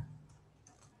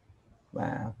បា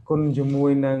ទគុណជាមួ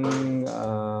យនឹង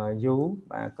u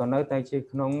បាទក៏នៅតែជា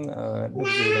ក្នុង w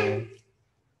ដែរ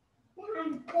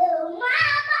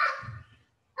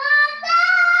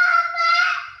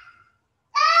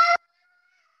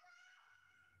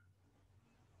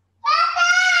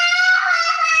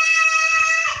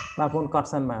បាទបងកត់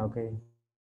សិនបាទអូខេ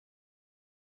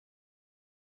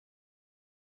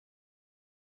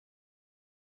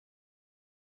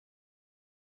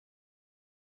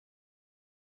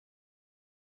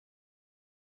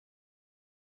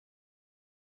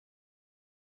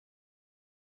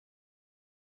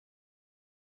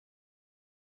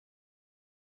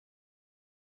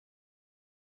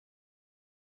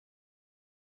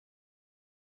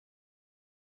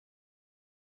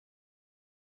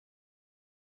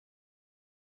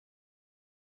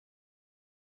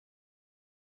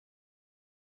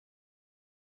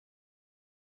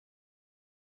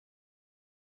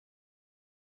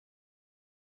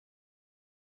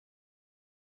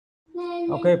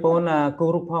អូខេបងគូ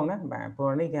រូបផងណាបាទព្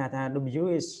រោះនេះគេថា W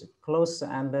is close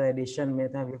under addition មាន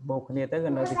ថាវាបូកគ្នាទៅក៏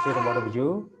នៅតែជារបស់ W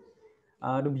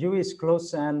W is close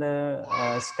under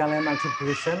scalar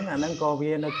multiplication អាហ្នឹងក៏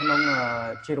វានៅក្នុង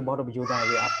ជារបស់ W ដែរ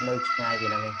វាអត់នៅឆ្ងាយពី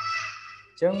ហ្នឹងទេអ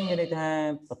ញ្ចឹងមានន័យថា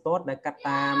បន្ទាត់ដែលកាត់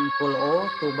តាមគោល O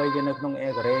ទោះបីវានៅក្នុង A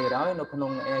ការ៉េក៏ដោយនៅក្នុ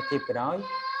ង A គីបក៏ដោយ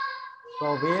ក៏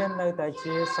វានៅតែ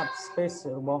ជា subspace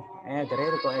របស់ A ការ៉េ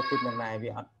ឬក៏ A គីបនឹងដែរ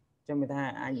វាអត់ចឹងមានថា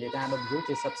អាចនិយាយថា W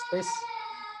ជា subspace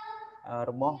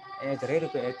របស់ A ការ៉េឬ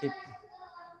ក៏ A គីប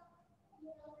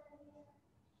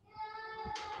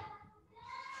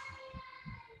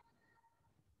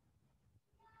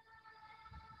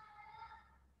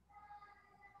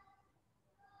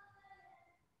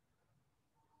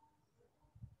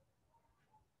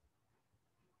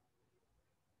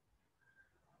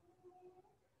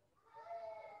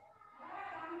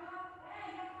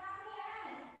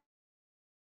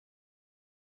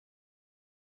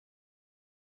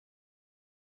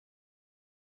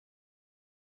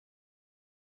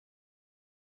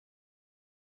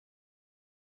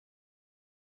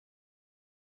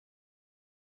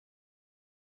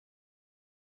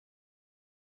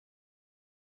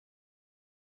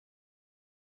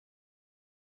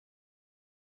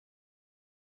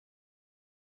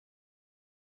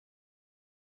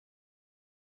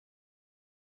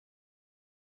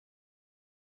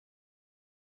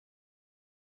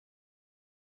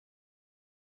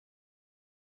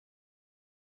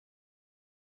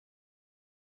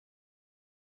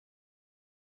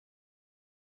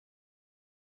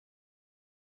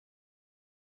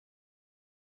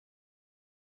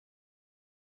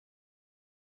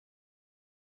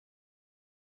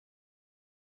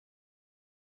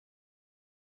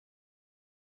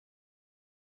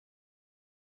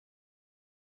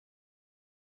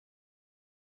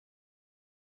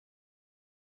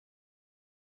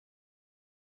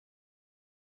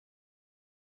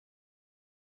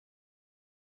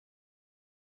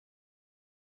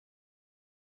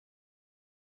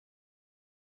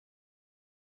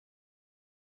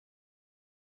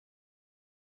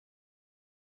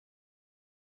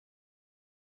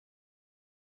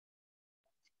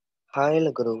hai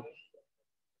là cừu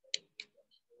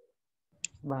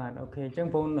bạn ok chẳng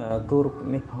phong group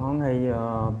này phong hay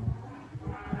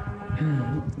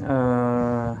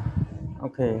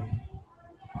ok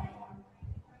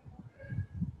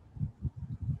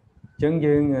chẳng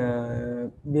dừng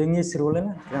biên như sưu lên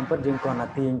làm bất dừng còn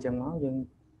là tiền chẳng nó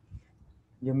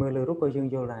dừng mơ lừa rút coi dừng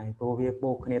vô lại bộ việc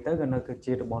bộ này tới gần nơi cực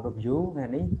chia được bọn độc dú này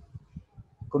ní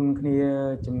con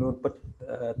kia chấm nút bật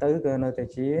tới gần nơi tới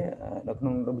chia độc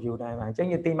nông độc dú này và chẳng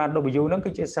như tìm bạn độc dú nó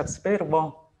cứ chia subspace được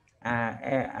không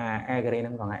cái này nó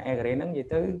còn cái nó gì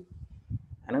tới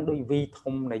nó đôi vi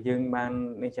thông là dừng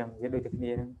ban nên chẳng cái đôi thực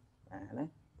kia đấy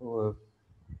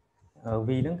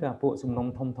vì nó cả bộ sùng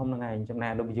nông thông thông là ngày trong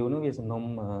này độc dú nó vì sùng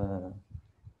nông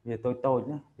vì tôi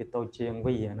nhé vì tôi chiên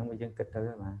vì nó mới dân kịch tới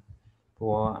mà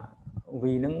của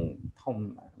vì nó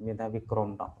thông người ta vì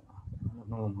cồn đọc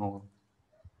nó đồng hồ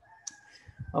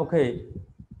ok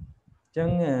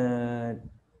chẳng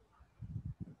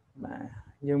mà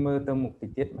nhưng mơ tâm một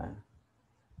tình tiết mà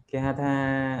cái hạt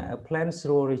ha plants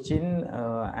origin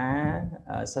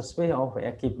subspace of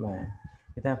equip mà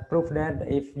người ta prove that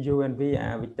if u and v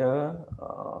are vector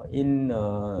in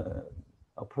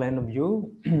a plane of u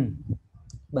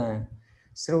mà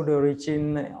through the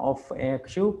origin of a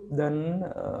cube then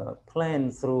plane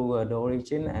through the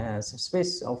origin subspace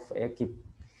of a cube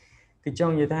thì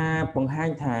trong người ta bằng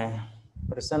hai thải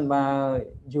percent ba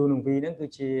u đồng v nó cứ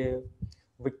chia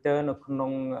vector nó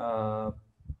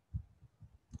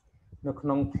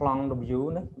không plong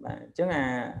w nó chứ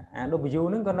w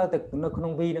nó có nó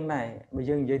không v trong này bây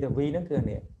giờ vậy thì v nó cứ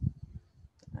này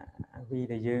v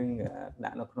thì dương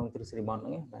đã nó không từ sự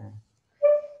bọn nữa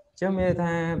chứ bây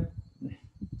ta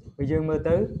bây giờ mơ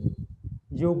tới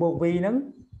u bộ v nó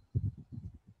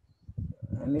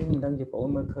nếu mình đang chụp ổ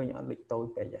mơ khơi nhỏ lịch tôi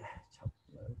cả dạ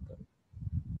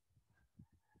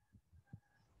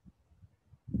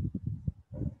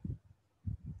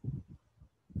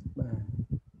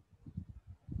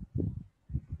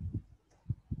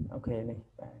ok này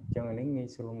cho người lính nghi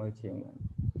số mơ chuyện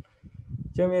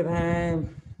cho biết hai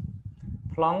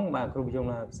plong mà cùng dùng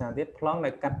là sản tiết plong là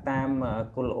cắt tam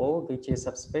cô lỗ cái chia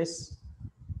subspace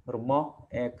robot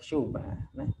cube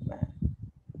này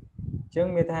chứ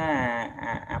người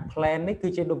ta plan ấy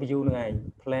cứ chia w này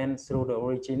plan through the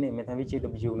origin này người ta viết chia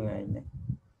w này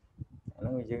nó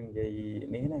người dân gì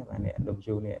ní này bạn nè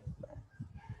w này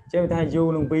chứ người ta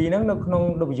u đồng pi nó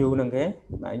không w đằng cái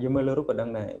bạn dùng mơ lơ rút ở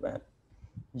đằng này bạn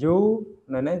u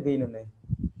là nói vi này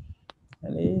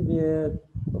này việc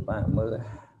của bạn mơ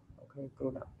ok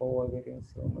cô đã po cái tiếng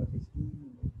số mơ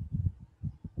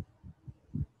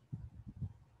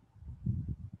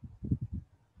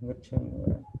ngất chân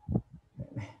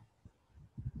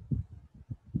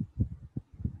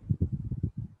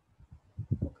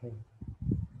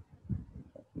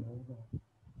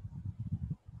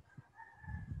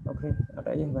ok ở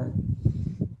đây và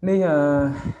này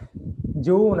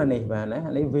u là này và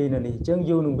lấy v là này chân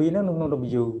u đồng v nó không đồng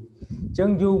u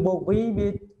chân u bộ ví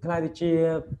biết khai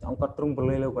chia ông có trung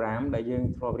parallelogram đại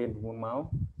dương problem của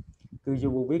máu cứ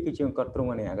u bộ ví cái trường có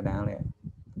trung này cái đá này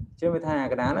chứ mới thà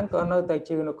cái đá nó có nơi tay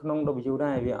chưa nó không đồng u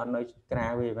đây vì ở nơi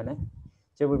cào về và đấy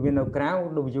chứ bởi vì nó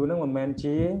cào đồng u nó mà men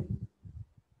chia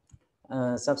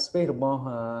subspace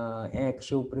của e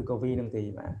cube của v đồng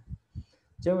thì mà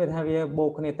chứ về thay vì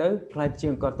bộ này tới khai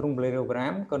trường có trung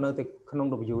parallelogram có nơi thì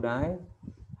không đồng u đấy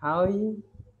hỏi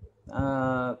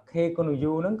khi con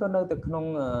u nó có nơi từ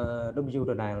không w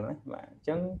từ này nữa bạn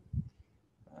chẳng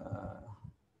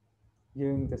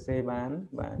dương từ c bán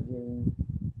và dương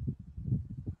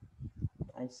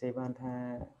anh c bán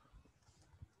tha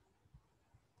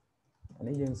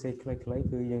lấy dương c lấy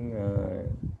cứ dương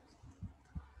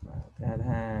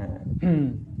tha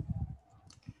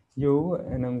u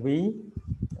năng ví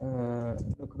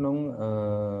nó không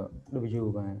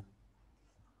w và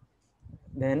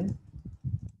đến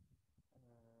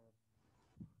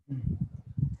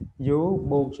u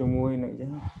bộ cho môi nữa chứ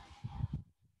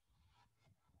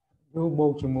u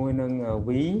bộ cho môi nâng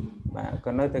ví và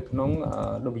còn nơi từ nóng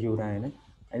w này đấy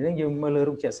anh giống như mơ lơ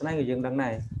rung chạy này người dân đằng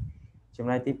này trong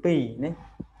này tí pi đấy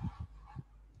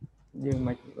dương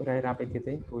mạch rai ra cái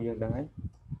thế của dân đằng ấy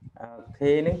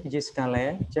khi đấy chỉ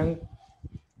scala chân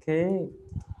thế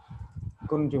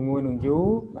con cho môi nâng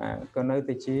u và còn nơi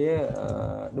từ chia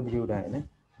w này đấy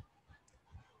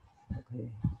ok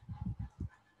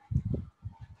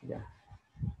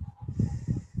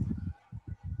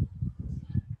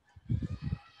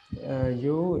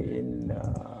u in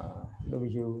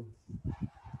w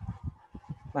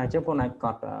và trong con này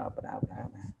cọt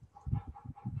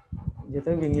giờ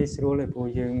tới viên nghi sưu lại của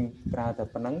dương ra tập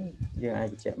phản ứng dương ai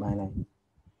chạy bài này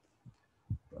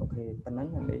ok phản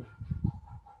ứng làm đi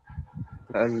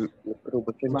លោកគ្រូ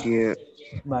បើសិនជា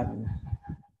បាទ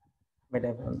មិន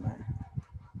ដែរបងបាទ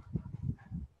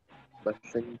បើ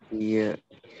សិនជា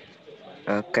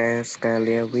ការ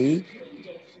scale v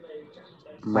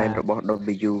មិនរបស់ w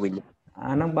វិញ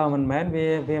អាហ្នឹងបើមិនមែន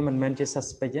វាមិនមែនជា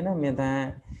subspace ទេណាមាន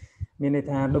ន័យ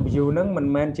ថា w ហ្នឹងមិន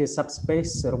មែនជា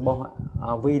subspace របស់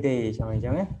v ទេចឹងអញ្ចឹ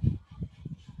ងណា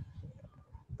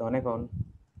តោះនេះបង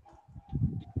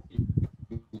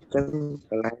អញ្ចឹង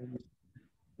កន្លែង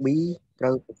b ត្រូ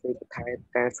វសរសេរបន្ថែម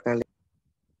ការ scale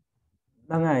ហ្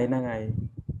នឹងហើយ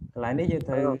កន្លែងនេះយើង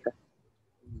ត្រូវ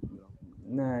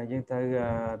ណាយើងត្រូវ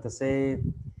សរសេរ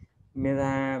មាន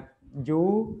ថា u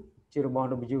ជារបស់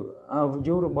w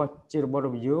u របស់ជារបស់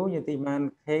w យើងទីបាន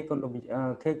k គុណ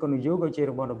k គុណ u ក៏ជា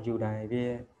របស់ w ដែរវា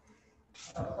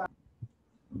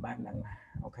បានហ្នឹង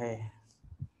អូខេ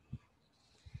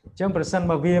អញ្ចឹងប្រសិន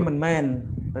បើវាមិនមែន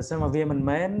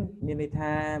មានន័យ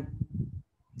ថា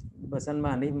បើសិន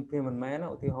បើនេះវាមិនមែន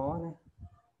ឧទាហរណ៍ណា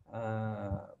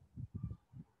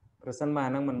ប្រសិនបើ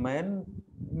អានឹងមិនមែន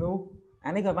នោះ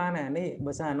អានេះក៏បានដែរនេះ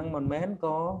បើសិនអានឹងមិនមែន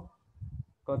ក៏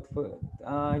ធ្វើ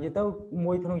និយាយទៅ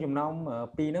មួយក្នុងចំណោម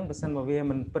ពីរហ្នឹងបើសិនបើវា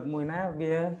មិនពិតមួយណា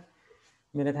វា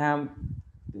មានន័យថា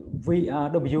w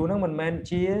ហ្នឹងមិនមែន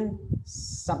ជា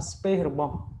subspace រប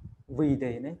ស់ v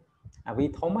ទេណាអា v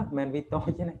ធំមិនមែន v តូច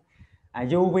ទេណាអា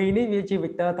uv នេះវាជា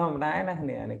vector ធម្មតាណា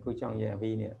នេះគូចង់និយាយ v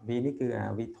នេះ v នេះគឺអា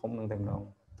v ធំនឹងតែម្ដង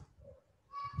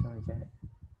ចូលចេះ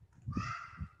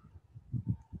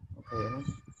អូខេណា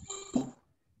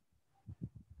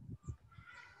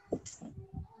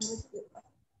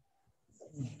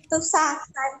ទៅសា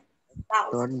ខ្លាញ់បោ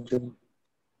តន់យន្ត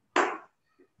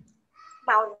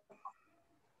បោត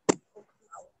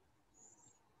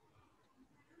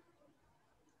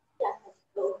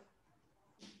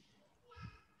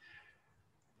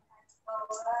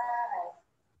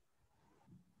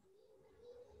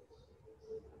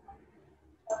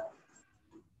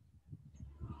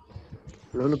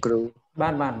លោកគ្រូ បា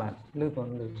នលឺត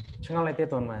ន់លឺឆ្ងល់តែទៀត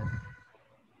តន់មក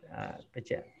បច្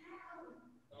ចៈ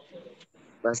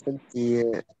បើសិនជា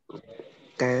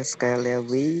ការ scale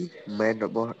v មិនរ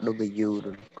បស់ w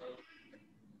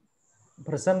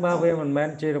ប្រសិនបើវាមិនមែន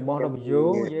ជារបស់ w យើ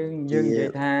ងនិយាយ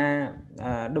ថា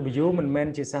w មិនមែន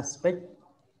ជា subspace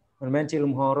មិនមែនជា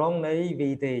លំហរងនៃ v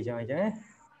ទេចឹងអញ្ចឹងណា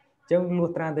អញ្ចឹងលុះ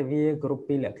ត្រាតែវាគ្រប់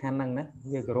ពីរលក្ខខណ្ឌហ្នឹងណា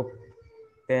វាគ្រប់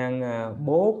ទាំង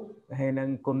បូកហើយនឹង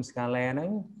គុណ scala ហ្នឹង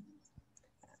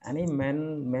អានេះមិន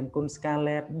មែនគុណ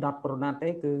scala dot product ទេ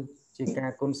គឺជាការ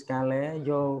គុណ scala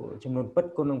យកចំនួនពិត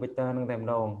គុណនឹង vector ហ្នឹងតែម្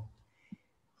ដង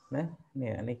ណា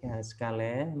នេះអានេះគេហៅ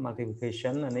scala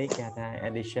multiplication អានេះគេហៅថា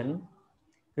addition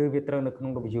គឺវាត្រូវនៅក្នុ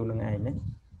ង w ហ្នឹងឯងណា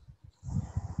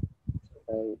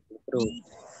គ្រូ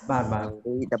បាទ vw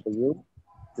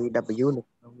នៅ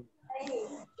ក្នុង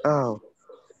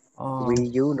vu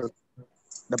នៅ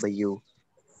w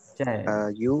ចា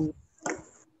u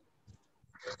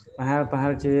ប្រហែ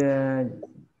លជា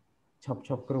ឈ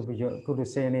ប់គ្រូប្រយោគគ្រូ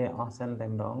សេនេះអស់សិនតែ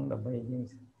ម្ដងដើម្បីយើង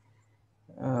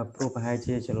ព្រោះប្រហែល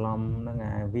ជាច្រឡំនឹង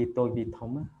អា v តូច v ធំ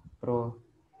ព្រោះ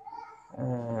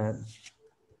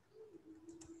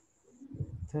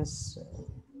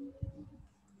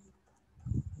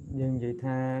យើងនិយាយ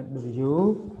ថា w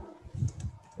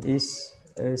is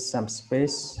a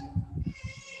subspace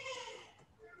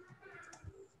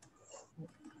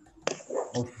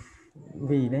of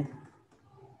v នេះ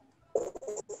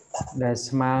ដែល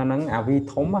ស្មើនឹងអា v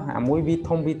ធំអាមួយ v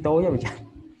ធំ v តូចប្រចាំ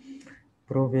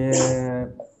ព្រោះវា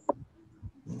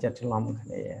ចាត់ច្រឡំគ្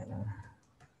នាណា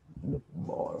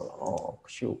ball or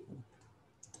cube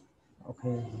អូ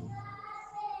ខេ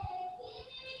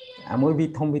អាមួយ v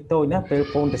ធំ v តូចណាពេល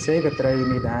ពូនទៅសេក៏ត្រូវ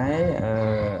នេះដែរ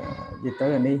និយាយទៅ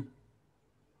អានេះ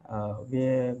វា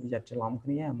ចាត់ច្រឡំគ្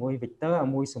នាអាមួយ vector អា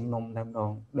មួយសំណុំតែម្ដង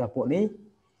ដល់ពួកនេះ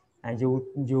អា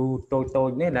u តូច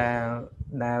នេះ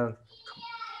ដែល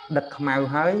ដិតខ្មៅ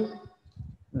ហើយ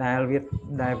ដែល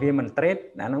វាមិន trade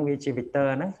អាហ្នឹងវាជា vector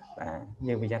ណាបាទ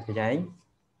យើងប្រយ័ត្នប្រយែង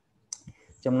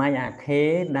ចំណែកអា k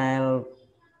ដែល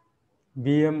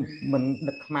វាមិន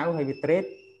ដិតខ្មៅហើយវា trade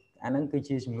អាហ្នឹងគឺ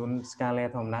ជាចំនួន scala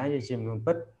ធម្មតាជាចំនួន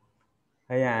ពិត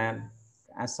ហើយអា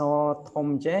អក្សរធំ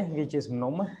ចេះវាជាសំ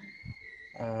ណុំ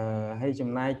ហើយចំ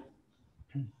ណែក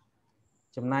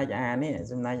អានេះ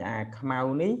ចំណែកអាខ្មៅ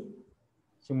នេះ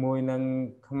ជាមួយនឹង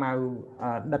ខ្មៅ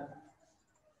ដិត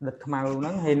ខ្មៅហ្នឹ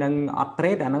ងហើយនឹងអត់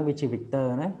trade អាហ្នឹងវាជា vector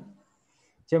ណា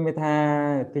ចឹងវាថា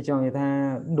គេចង់និយាយថា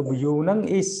w ហ្នឹង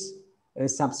is a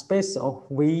subspace of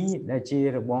v ដែលជា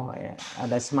របស់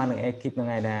ដែលស្មើនឹង a kip ហ្នឹង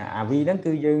ឯងដែរអា v ហ្នឹង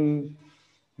គឺយើង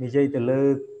និយាយទៅលើ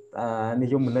និ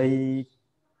យមន័យ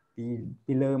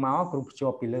ពីលើមកគ្រប់ភ្ជា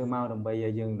ប់ពីលើមកដើម្បីឲ្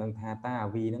យយើងដឹងថាតើអា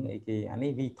v ហ្នឹងអីគេអា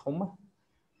នេះ v ធំ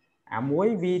អាមួយ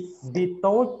v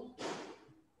តូច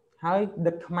hơi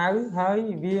đứt máu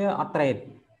hơi vía ọt trệt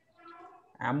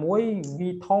muối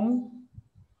vi thông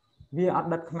vía ọt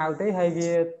đứt máu tới hay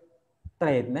vía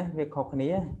trệt đấy vía khóc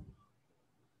này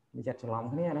bị chặt lòng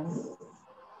cái này đó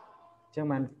chứ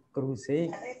mà cruise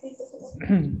sĩ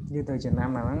như từ Việt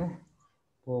Nam mà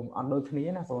gồm ọt đôi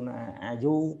cái này còn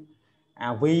du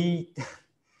vi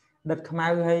đứt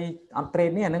máu hay ọt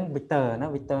trệt này nó bị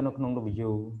tờ nó không được bị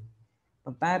dù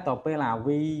แต่ต่อไปlà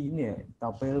viเนี่ยต่อ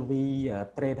ไปvi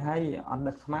เทรดให้อัน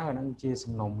ดับข้างหน้านั่นคือส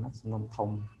นมนะสนมทอง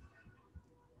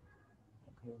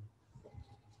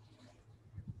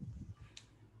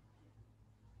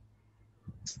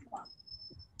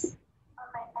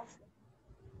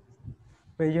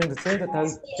ไปยืนตัวเซ่ตัวเธอ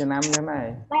จะนำยังไง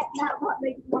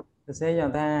ตัวเซ่ยัง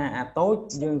ถ้าโต๊ะ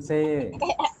ยืนเซ่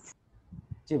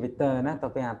จีบิเตอร์นะต่อ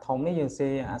ไปทองนี่ยืนเซ่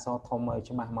ซอทองมาจ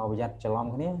ะมาเมาหยัดจะล้อม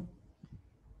คนนี้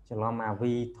จะล้อมมา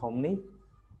viทองนี้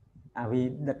vì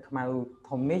đặt màu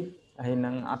thông ní hay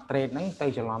năng ở trade năng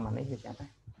tới cho làm mà đấy chắc đấy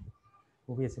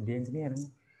vụ việc sự điên thế này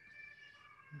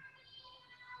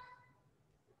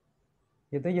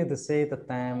giờ tới giờ từ C từ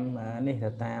tam này từ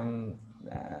tam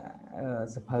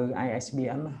suppose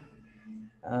ISBN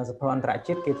suppose anh trả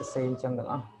chết kia từ C chẳng được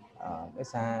không cái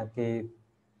xa kia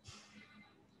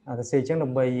từ C chẳng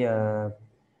đồng bây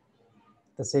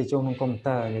từ C trong công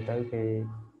tơ như tới cái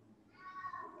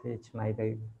này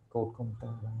tới code công tơ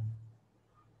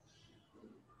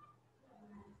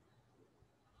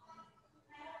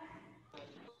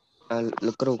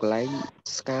lực cầu cái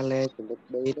scale của một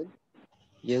đây đó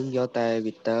dương do tài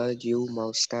Victor yêu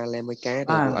màu scale mấy cái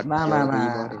rồi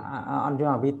anh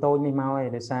cho vi tôi mi mau ấy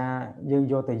để xa dương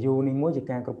do tài du ni mỗi chỉ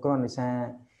càng cục con để xa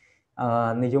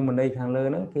này dùng mình đây hàng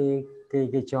lớn đó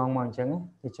cái tròn mòn trắng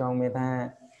cái tròn meta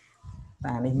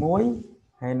này muối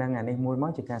hay năng này muối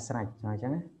máu chỉ càng sạch rồi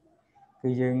trắng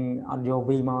cái dương anh do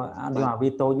vi mau anh cho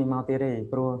vi tôi mi mau tê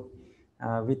pro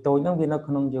vì tôi nó vì nó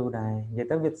không dùng này vậy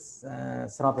tới việc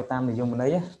so với tam thì dùng mình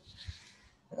đấy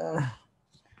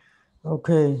ok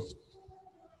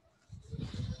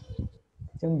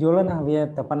chúng vô lên nào về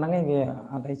tập năng ấy về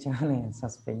ở đây cha này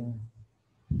subspace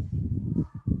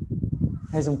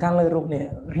hay dùng can lơ rục này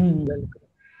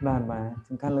bàn mà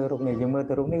dùng can lơ rục này dùng mơ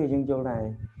từ rục này dùng vô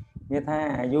này như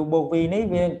tha dù bộ vi này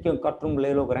về trường cọt trong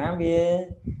lelogram về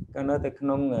còn nó từ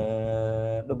nông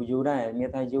W đây như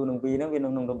tha dù nông vi nó về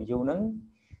nông W nó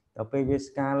ต่อไปวิส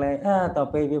กาเลยต่อ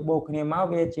ไปวิโบกเนี่ยม้า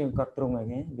วิเชียงกอดตรงอะไร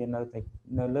เงี้ยวินเอา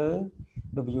เลือ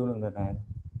ดูยูหนึ่งก็ได้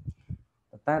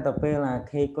แต่ต่อไปlà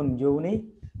khi conยูนี้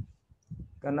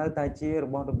ก็น่าจะเชื่อระ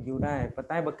บบดูยูได้แ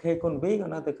ต่บางkhi con viก็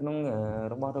น่าจะขนม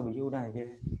ระบบดูยูได้วิ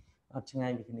อัดง่า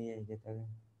ยแบบนี้จะเจอ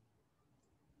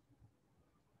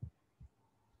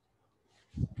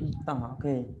ต่อโอเค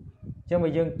chứ mà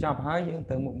dương chọc hái dương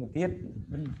từ một tiết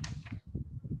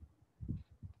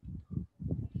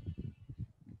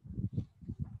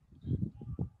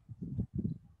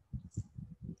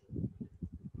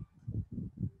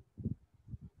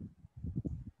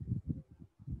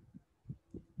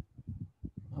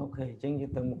ok chính như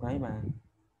từ một cái mà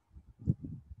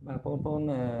pon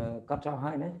cắt cho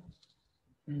hai đấy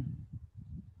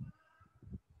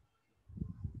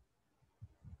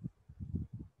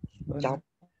chọc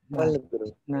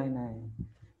này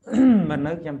mình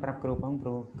nói chăm prap group không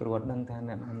group đăng than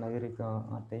là lấy đi có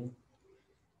ở tí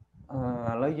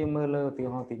lấy cho mơ lơ thì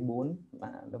họ thì 4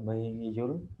 bạn được bày nghỉ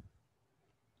dối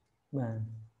mà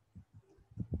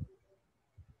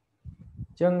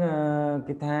chân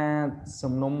cái tha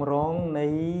sum nôm rong này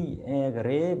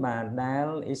gre mà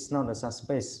dial is not a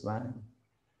subspace và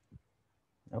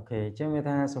ok chân cái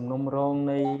tha sum nôm rong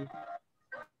này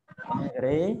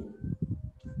gre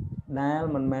dial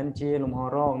mình men chia lùm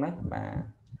ho rong đấy và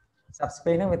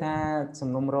subspace nó người ta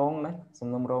sum nôm rong đấy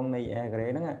sum nôm rong này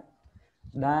gre đó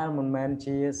dial mình men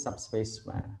chia subspace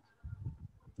và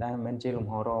dial men chia lùm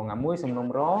ho rong muối sum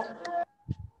nôm rong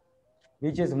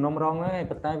vì chưa dùng nông rong ấy,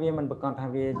 tại vì mình còn thay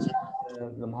vì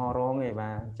làm ho rong này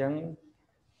và chẳng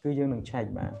cứ dương đừng chạy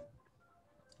mà.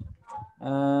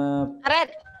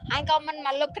 Anh có mình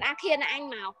mà lúc cái kia này anh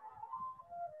màu.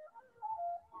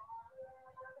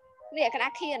 Nè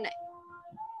cái kia này.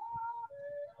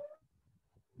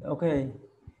 Ok.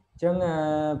 Chẳng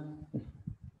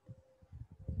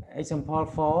example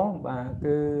 4 và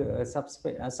cứ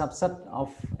subset of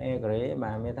a gray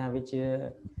mà người ta viết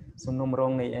chưa sum nôm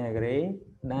rong này gray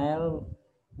dial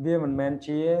vì mình men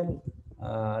chia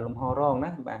lùm ho rong đó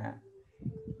và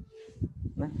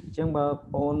chẳng bờ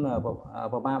pon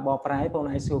ở ba bò trái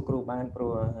pon isu group ban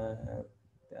pro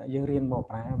dương riêng bò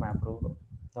trái mà pro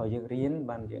rồi dương riêng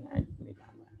ban dương ai đi làm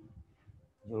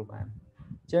vô ban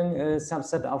ចឹង a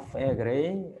subset of A array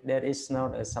that is not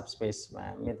a subspace បា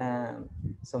ទមានថា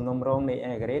សំណុំរងនៃ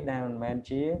A array ដែលមិនមែន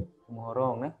ជាលំហរ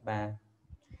ងណាបាទ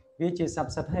វាជា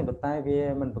subset ហើយប៉ុន្តែវា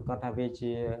មិនប្រកាសថាវា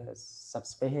ជា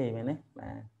subspace ទេមែនទេ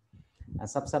បាទអា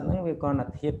subset ហ្នឹងវាគ្រាន់តែ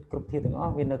ធាតុគ្រប់ធាតុទាំងអ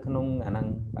ស់វានៅក្នុងអាហ្នឹង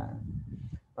បាទ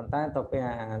ប៉ុន្តែតទៅពេល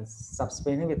អា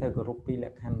subspace ហ្នឹងវាត្រូវគោរពពីល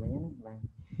ក្ខខណ្ឌវិញណាបាទ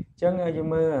អញ្ចឹងយើង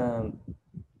មើល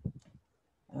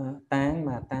តាង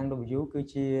បាទតាង W គឺ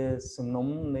ជាសំណុំ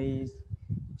នៃ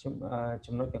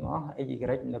ចំណុចទាំងអស់ x y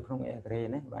នៅក្នុង array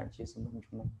ណាបាទជាសំណុំ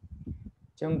ចំណុច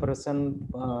អញ្ចឹងប្រសិន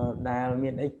ដែលមា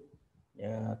ន x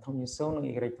ធំជាង0និង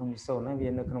y ធំជាង0ណាវា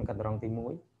នៅក្នុងកាត់ត្រង់ទី1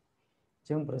អញ្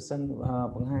ចឹងប្រសិន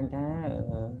បង្ហាញថា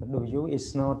W is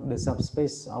not the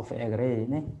subspace of array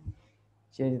ណា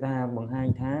ជាថាបង្ហាញ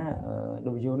ថា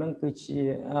W ហ្នឹងគឺជា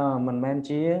មិនមែន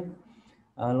ជា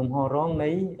លំហរងនៃ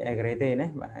array ទេណា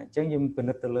បាទអញ្ចឹងយើងពិ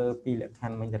និត្យទៅលើពីរលក្ខខ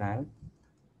ណ្ឌមិញទៅដែរ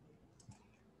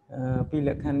ពីរល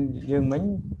ក្ខខណ្ឌយើងមិញ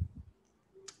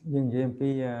យើងនិយាយអំពី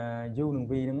u និង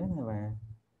v ហ្នឹងណាបាទ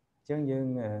អញ្ចឹងយើង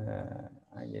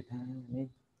អាចនិយាយថានេះ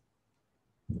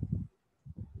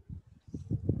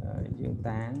យើង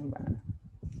តាំងបា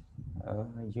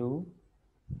ទ u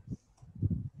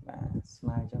បាទស្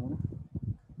មើអញ្ចឹងណា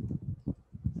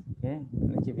អូខេ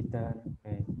នេះជា vector អូ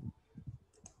ខេត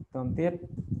ទៀត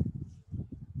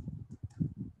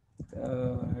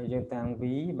យើងតាំង v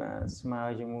បាទស្មើ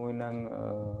ជាមួយនឹង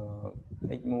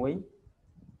x1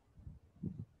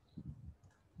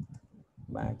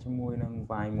 បាទជាមួយនឹង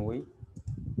y1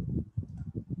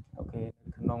 អូខេ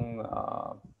ក្នុង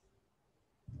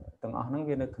ទាំងអស់ហ្នឹង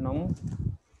វានៅក្នុង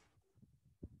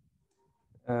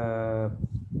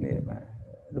នេះបាទ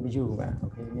W បាទអូ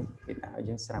ខេនេះគេដាក់ឲ្យ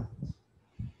យើងស្រាប់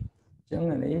អញ្ចឹង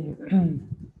នេះ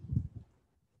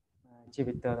ជា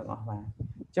vector ទាំងអស់បាទ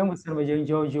អញ្ចឹងបើសិនបើយើង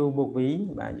យក u បូក v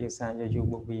បាទយើងសាកយក u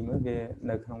បូក v មើលវា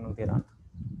នៅក្នុងនោះទៀតអត់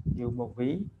u បូក v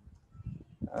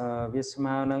វាស្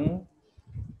មើនឹង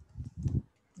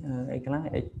អីខ្លះ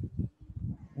x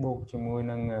បូកជាមួយ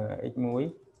នឹង x1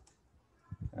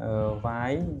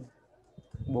 y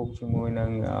បូកជាមួយនឹង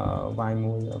y1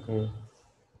 អូខេ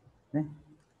ណា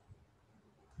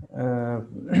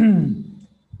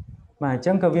បាទអញ្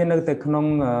ចឹងក៏វានៅតែក្នុង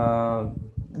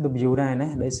W ដែរណា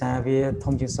ដោយសារវា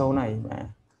ធំជាង0ហើយបាទ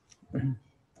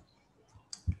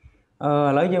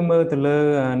ឥឡូវយើងមើលទៅលើ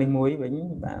នេះមួយវិញ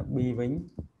បាទ B វិញ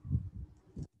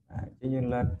បាទយើង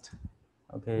លើក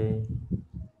អូខេ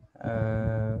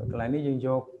កន្លែងនេះយើងយ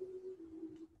ក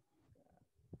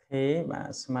k បាទ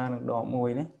ស្មើនឹងដក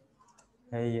1ណា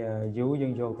ហើយ u យើ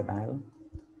ងយកដដែល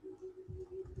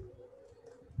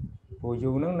ព្រោះ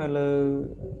u ហ្នឹងនៅលើ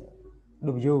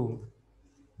W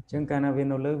អញ្ចឹងកាលណាវា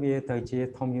នៅលើវាត្រូវជា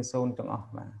ធំជាង0ទាំងអស់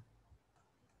បាទ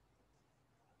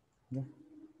ណា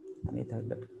អានេះត្រូវ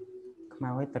ដិតខ្មៅ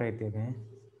ឲ្យត្រេតទៀតណា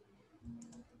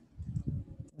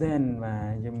then បា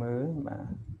ទយើងមើលបាទ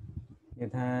និយាយ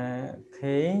ថា k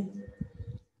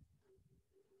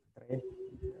ត្រេត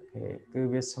គឺ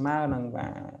វាស្មើនឹងបា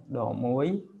ទដក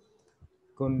1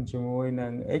គុណជាមួយនឹ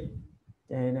ង x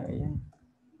ឯណា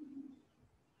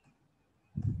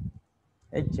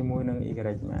អី x ជាមួយនឹង y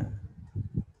បាទ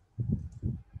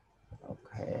អូ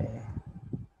ខេ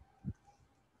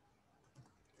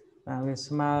បាទវា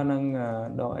ស្មើនឹង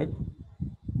ដក x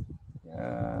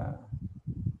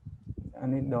អា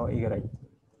នេះដក y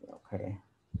អូខេអ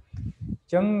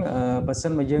ញ្ចឹងបើសិ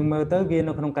នមកយើងមើលទៅវា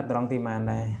នៅក្នុងកាត់ត្រង់ទីប៉ុន្មា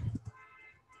នដែរ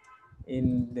in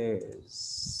the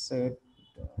third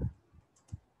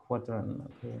quadrant អូ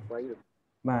ខេ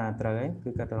បាទត្រូវហើយគឺ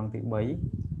កាត់ត្រង់ទី3អ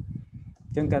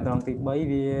ញ្ចឹងកាត់ត្រង់ទី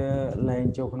3វាលែង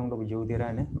ចូលក្នុង W ទៀតហើ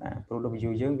យណាបាទព្រោះ W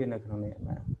យើងវានៅក្នុងនេះ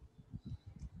បាទ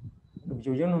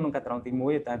W យើងនៅក្នុងកាត់ត្រង់ទី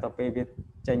1តែដល់ពេលវា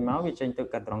ចេញមកវាចេញទៅ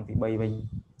កាត់ត្រង់ទី3វិញ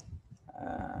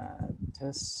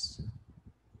just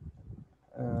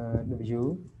W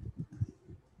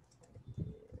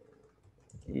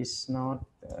is not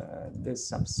the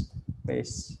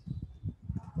subspace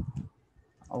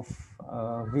of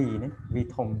V ណា V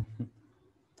ធំ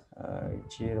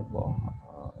ជារបស់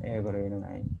array ហ្នឹង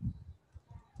ឯង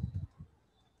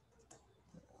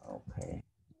អូខេ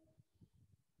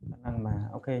ប៉ុណ្ណឹងបាទ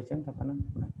អូខេអញ្ចឹងតែប៉ុណ្ណឹង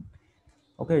បាទ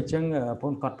អូខេអញ្ចឹងបងប្អូ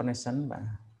នកត់ប៉ុណ្ណេះសិនបាទ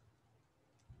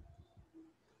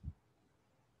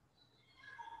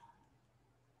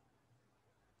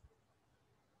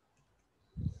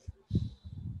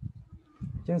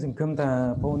អញ្ចឹងសង្ឃឹមថា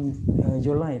បងយ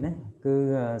ល់ហើយណាគឺ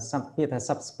ពាក្យថា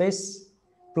subspace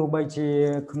ទោះបីជា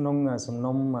ក្នុងសំ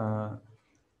ណុំ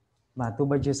បាទទោះ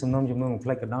បីជាសំណុំចំនួន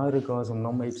complexក៏ដោយឬក៏សំ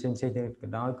ណុំអីផ្សេងៗទៀតក៏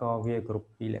ដោយក៏វាគ្រប់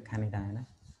ពីរលក្ខខណ្ឌនេះដែរណា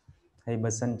ហើយបើ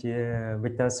សិនជា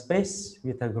vector space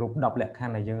វាត្រូវគ្រប់10លក្ខខ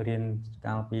ណ្ឌដែលយើងរៀន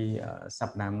កាលពីស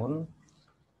ប្តាហ៍មុន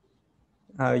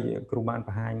ហើយគ្រូបានប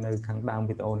ង្ហាញនៅខាងដើម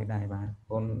វីដេអូនេះដែរបាទ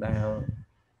បងដែល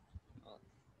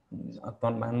អត់ទា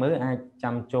ន់បានមើលអាច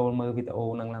ចាំចូលមើលវីដេអូ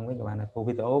នឹងឡើងវិញក៏បានដែរព្រោះ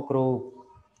វីដេអូគ្រូ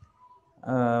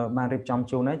បានរៀបចំ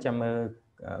ជូនហើយចាំមើល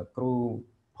គ្រូ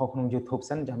ផុសក្នុង YouTube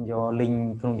សិនចាំយក link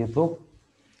ក្នុង YouTube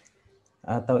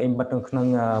ទៅ embed នៅក្នុង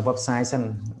website សិន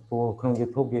ព្រោះក្នុង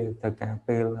YouTube វាត្រូវការ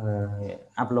ពេល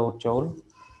upload ចូល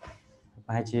ប្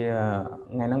រហែលជា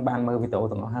ថ្ងៃហ្នឹងបានមើលវីដេអូ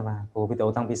ទាំងអស់ហើយបាទព្រោះវីដេអូ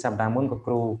តាំងពីសប្តាហ៍មុនក៏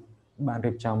គ្រូបាន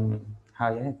រៀបចំហើ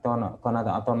យតើគាត់នៅ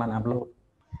តែអត់បាន upload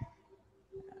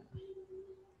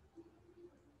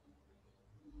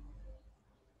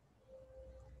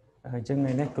អញ្ចឹងថ្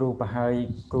ងៃនេះគ្រូប្រហើយ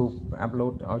គ្រូ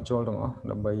upload ឲ្យចូលទាំងអស់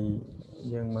ដើម្បី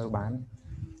យើងមើលបាន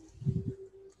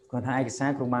គាត់ថាឯកសារ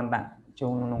គ្រូបានដាក់ចូ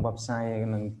លក្នុង website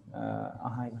នឹងអ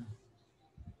ស់ហើយបាទ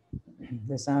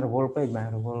ដោយសាររវល់ពេកបាទ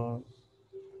រវល់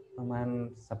ប្រហែល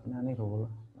សប្តាហ៍នេះរវល់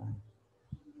បាទ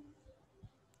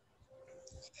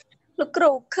លោកគ្រូ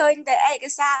ឃើញតែឯក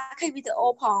សារឃើញវីដេអូ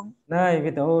ផងណែ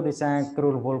វីដេអូដោយសារគ្រូ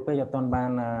រវល់ពេកអត់ទាន់បា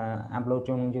ន upload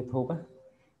ចូលក្នុង YouTube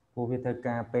ព្រោះវាត្រូវ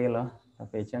ការពេលតែ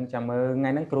ពេលអញ្ចឹងចាំមើលថ្ងៃ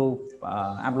ហ្នឹងគ្រូ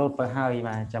upload ទៅហើយ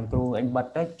បាទចាំគ្រូ embed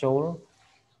ទៅចូល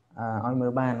ឲ្យមើ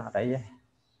លបានអត់អីទេ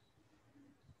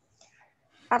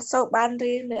អត់សូវបាន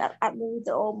រៀនឬអត់មើលវី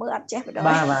ដេអូមើលអត់ចេះបណ្ដោយ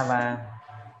បាទ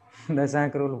ដោយសារ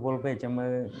គ្រូរវល់ពេកចាំមើ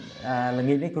លល្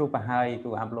ងាចនេះគ្រូប្រហើយគ្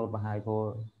រូ upload ប្រហើយព្រោះ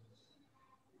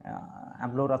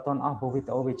upload អត់ទាន់អស់ព្រោះវី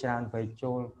ដេអូវាច្រើនពេក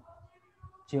ចូល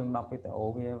ជាង10វីដេអូ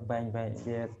វាវែងវា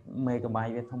មេហ្គាបៃ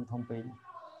វាធំពេក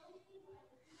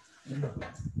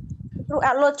គ្រូ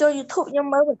upload ចូល YouTube ខ្ញុំ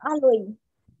មើលមិនអស់លុយ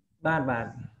បាទ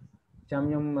ចាំ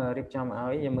ខ្ញុំរៀបចំឲ្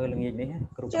យយកមើលល្ងាចនេះ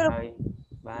គ្រូប្រហើយ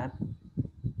បាទ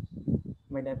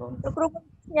មិនដែរបងគ្រូ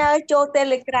ផ្ញើចូល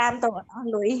Telegram ទៅអស់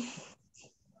លុយ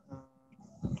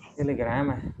Telegram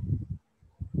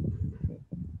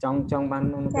ចង់បាន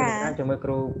ក្នុង Telegram ចាំមើលគ្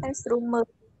រូតែស្រួលមើល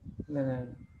ហ្នឹងហើយ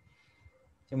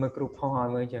ចាំមើលគ្រូផុសឲ្យ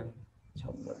មើលចឹងឈ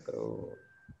ប់មើលគ្រូ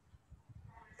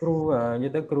និយា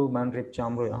យទៅគ្រូបានរៀបចំ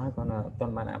រួចអស់ហើយគាត់អត់ទា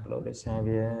ន់បាន upload ដោយសារ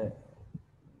វា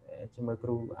ចាំមើលគ្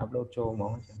រូ upload ចូលហ្ម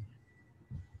ងចឹង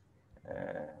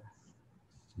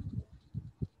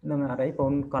នឹងអត់អីប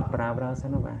ងគាត់ប្រើសិ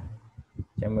នណាបាទ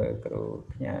ចាំមើលគ្រូ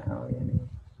ផ្ញើឲ្យ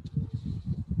នេះ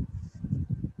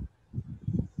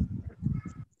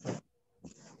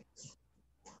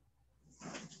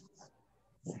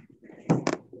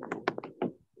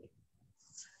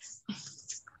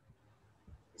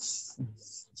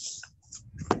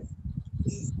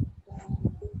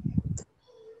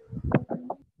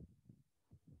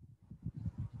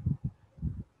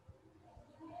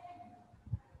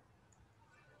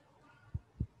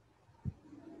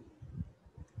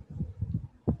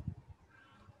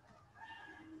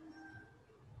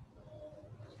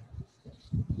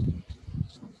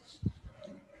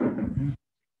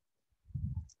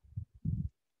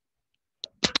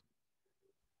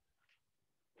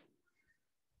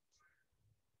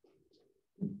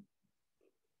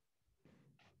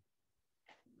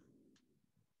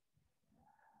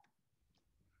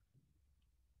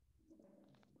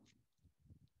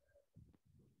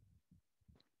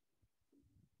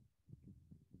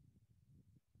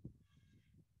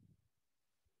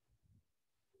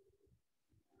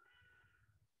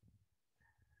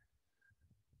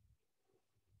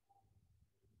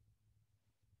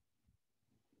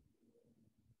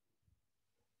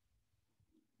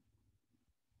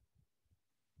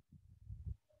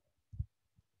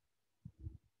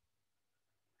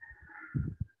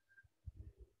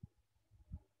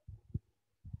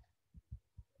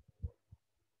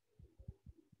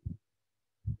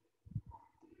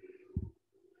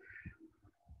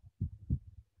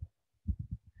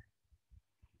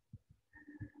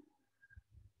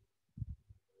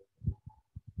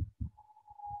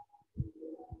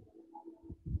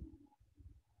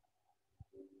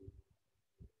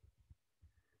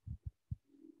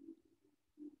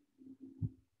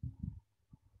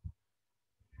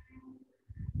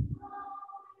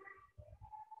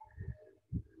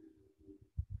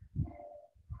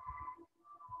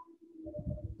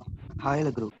ហើយ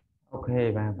លោកគ្រូអូខេ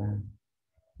បាទ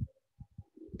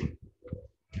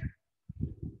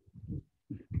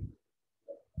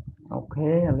អូ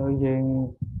ខេឥឡូវយើង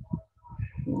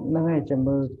ហ្នឹងហើយចាំ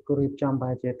មើលគ្រូរៀបចំប្រ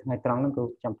ហែលជាថ្ងៃត្រង់ហ្នឹងគ្រូ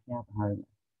ចាំផ្ញើទៅហើយ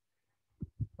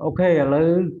អូខេឥឡូវ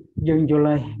យើងយល់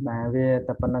ហើយបាទវា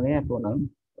តែប៉ុណ្្នឹងឯងពួកហ្នឹង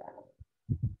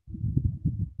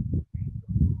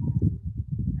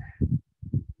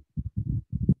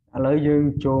ឥឡូវយើង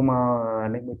ចូលមក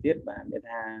នេះមួយទៀតបាទគេ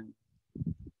ថា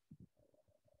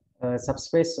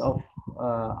subspace of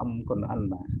m គុណ n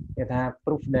បាទគេថា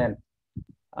proof that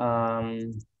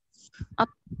អ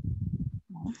ត់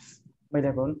មិន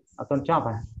ដែរបងអត់ទាន់ចប់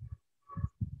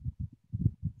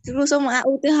គ្រូសូម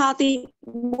ឧទាហរណ៍ទី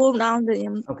4ម្ដងទៅខ្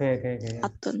ញុំ អូខេអ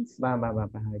ត់ទាន់ បាទ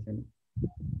ហើយចឹង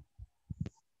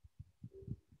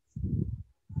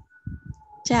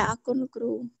ចាអរគុណគ្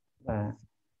រូ បាទ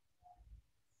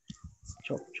ជ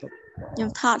ប់ ខ្ញុំ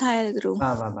ថតហើយគ្រូ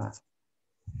បាទ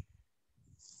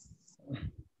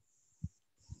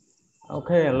អូ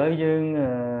ខេឥឡូវយើង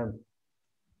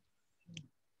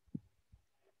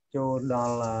ចូលដ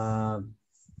ល់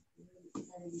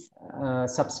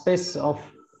subspace of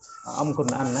អំគុណ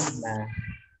n ណាបាទ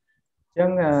អញ្ចឹង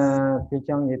គេ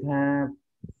ចង់និយាយថា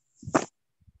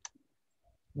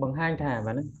បង្ហាញថា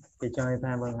បាទណាគេចង់និយាយ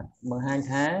ថាបង្ហាញ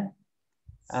ថា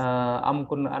អំ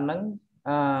គុណ n ហ្នឹង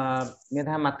មាន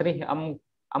ថា matrix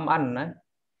mn ណា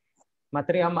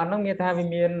matrix mn ហ្នឹងមានថាវា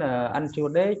មាន n ជួរ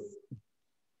ដេក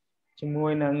ជាមួ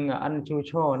យនឹង n ជួរ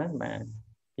ឈរណាបាទ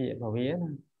ពាក្យរបស់វាណា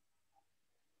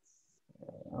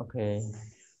អូខេ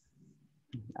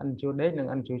n ជួរដេកនិង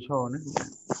n ជួរឈរណា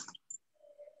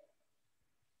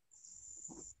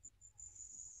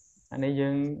អានេះយើ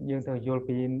ងត្រូវយល់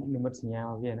ពីនិមិត្តសញ្ញារ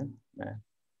បស់វាណាបាទ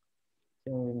អញ្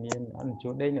ចឹងវាមាន n ជួ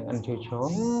រដេកនិង n ជួរឈរ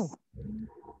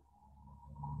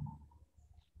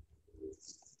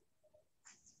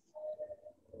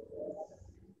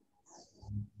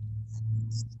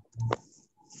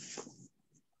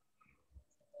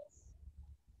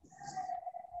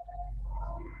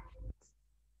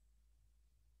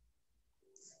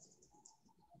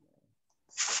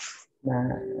បាទ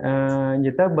និ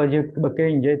យាយទៅបើគេ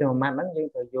និយាយទៅមួយម៉ាត់ហ្នឹងយើង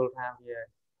ត្រូវយល់ថាវា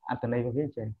អត្ថន័យរបស់វា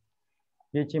ចេះ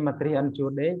វាជា matrix n ជួរ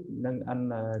ដេកនិង n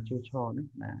ជួរឈរណា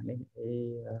បាទនេះ a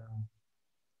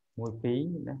 1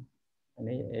 2ណា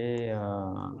នេះ a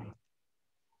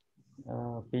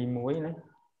 2 1ណា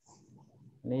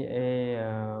នេះ a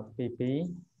 2 2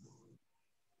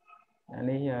អា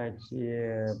នេះជា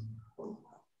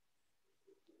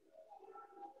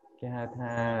គេហៅ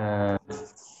ថា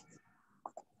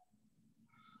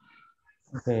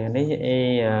អូខេនេះ a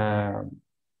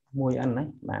 1n ណា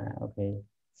បាទអូ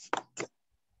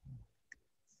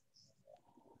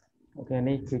ខេ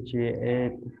នេះគឺជា a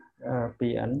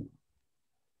 2n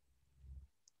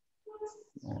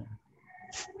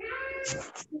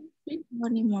នេះមក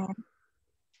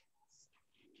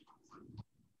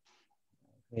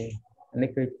នេះ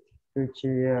គឺ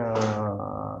ជា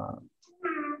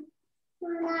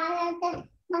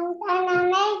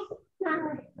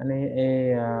អានេះ a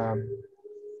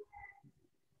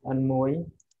n1 អា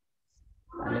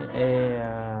នេះ a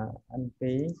n2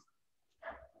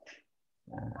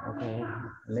 អូខេ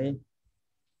នេះ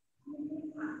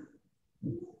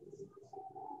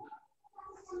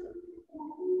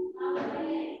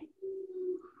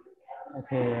អូ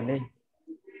ខេនេះ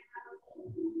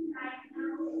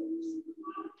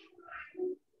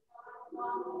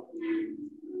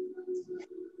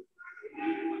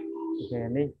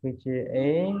នេះគឺជា a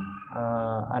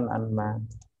n បាទ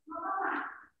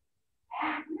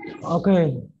អូខេនិ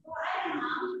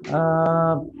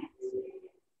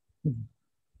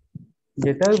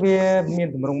យាយទៅវាមាន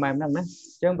ទម្រង់បែបហ្នឹងណាអ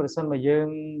ញ្ចឹងប្រសិនបើយើង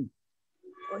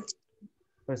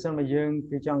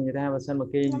គឺចង់និយាយថាប្រសិនបើ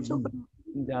គេ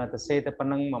ទៅសេទៅប៉ុ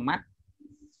ណ្ណឹងមួយម៉ាត់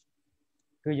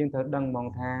គឺយើងត្រូវដឹងហ្មង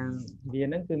ថាវា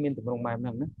ហ្នឹងគឺមានទម្រង់បែបហ្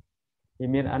នឹងណាវា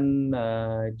មាន n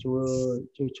ជួរ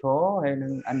ឈរហើយនឹ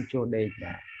ង n ជួរដេក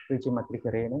បាទគឺជា matrix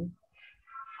carré ហ្នឹង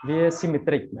វា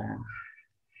symmetric បាទ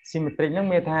symmetric ហ្នឹង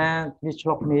មានថាវាឆ្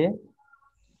លុះគ្នា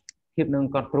ធៀបនឹង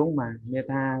កត់ទ្រង់បាទមាន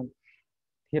ថា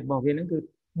ធៀបរបស់វាហ្នឹងគឺ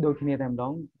ដូចគ្នាតែម្ដ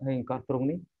ងហើយកត់ទ្រង់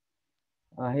នេះ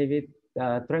ហើយវា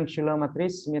triangular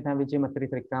matrix មានថាវាជា matrix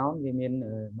ត្រីកោណវាមាន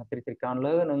matrix ត្រីកោណ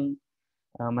លើនិង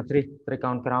matrix ត្រី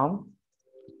កោណក្រោម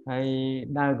ហើយ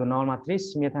diagonal matrix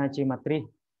មានថាជា matrix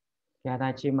គេហៅថា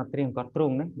ជា matrix កត់ទ្រ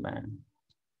ង់ណាបាទ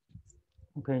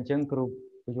អូខេអញ្ចឹងគ្រូ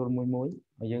បញ្យល់មួយ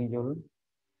ឲ្យយើងយល់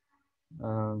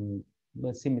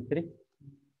បើ symmetric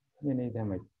មានន័យថា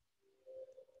ម៉េច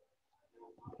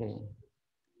អូខេ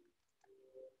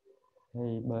ហើ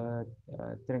យបើ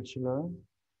triangular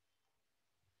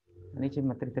នេះជា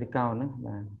matrix ត្រីកោណណា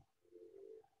បាទ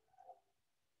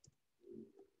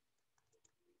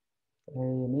ហើ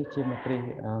យនេះជា matrix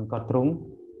កត់ទ្រង់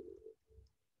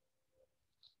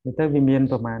នេះទៅវាមាន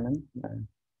ប្រមាណហ្នឹងបាទ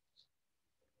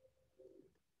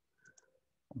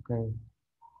អូខេ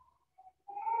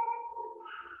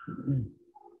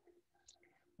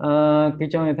គេ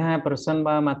ចង់និយាយថាប្រសិន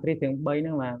បើ matrix ទាំង3ហ្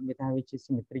នឹងបាទមានថាវាជា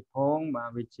symmetric ផងបាទ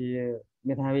វាជា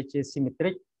មានថាវាជា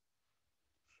symmetric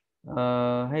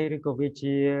ហើយឬក៏វា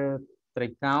ជាត្រី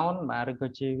កោណបាទឬក៏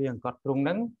ជាវាអង្កត់ទ្រង់ហ្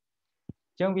នឹង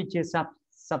អញ្ចឹងវាជា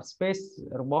subspace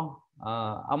របស់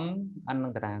m n នឹ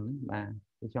ងតារាងបាទ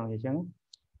គេចង់និយាយអញ្ចឹង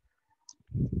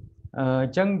អ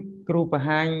ញ្ចឹងគ្រូបង្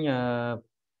ហាញ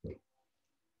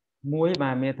muối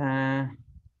bà mẹ tha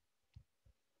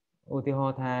ô tiêu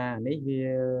ho tha nấy vì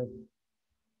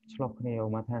chọc nhiều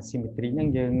mà tha symmetry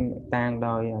nhưng dương tang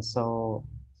đòi so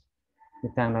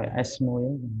tang đòi s muối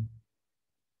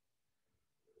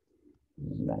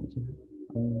đại chứ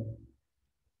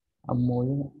âm muối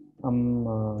âm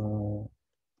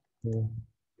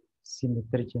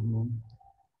symmetry cho nó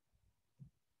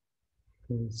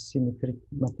symmetric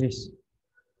matrix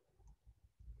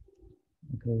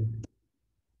ok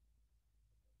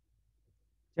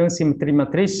chương symmetry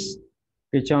matrix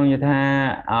cái trong như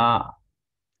tha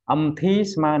âm thí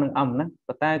mà nâng âm đó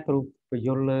và ta cứ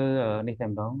vô lơ đi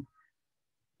thèm đó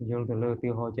vô từ lơ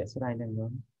tiêu ho chạy sẽ đây nâng đó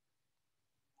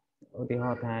tiêu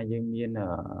ho tha dương miên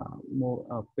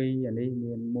ở pi anh đi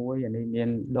miên muối anh đi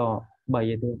miên đỏ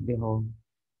bảy tiêu ho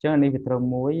chứ anh đi bị trâu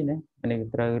muối nữa anh đi bị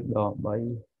trâu đỏ bảy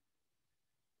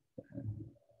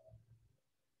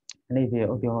anh đi về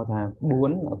tiêu ho tha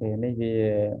bốn ok anh đi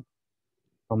về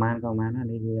công an anh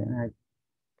đi về ai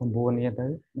không buồn đi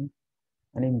tới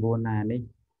anh đi buồn này đi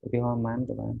tiêu ho man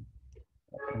các bạn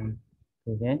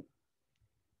ok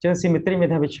chương symmetry mình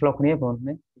thay vì chọc này bốn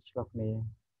đấy chọc này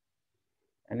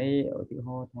anh ấy ở tiêu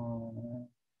ho tha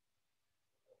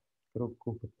group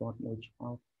của tốt một chọc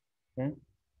ok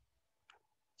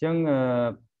chương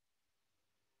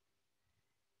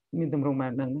mình tầm rung mà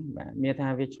đừng mình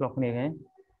thay vì chọc này cái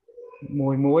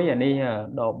muối anh đi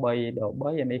đỏ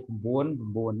bầy anh đi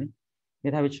buồn đấy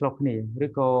mình thay vì chọc này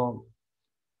rồi có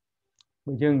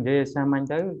bây giờ về sang anh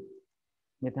tới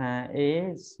người ta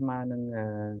é mà nâng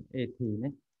é thì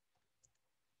đấy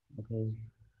ok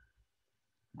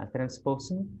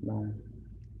transpose mà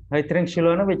hay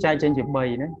triangular nó bị chạy trên chữ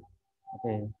bầy đấy ok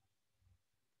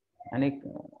anh ấy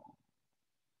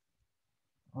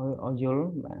ở dưới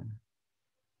mà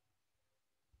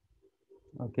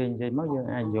ok vậy mất giờ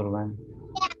ai dưới mà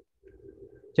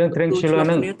chương triangular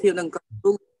nó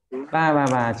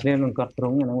ba trên nó cột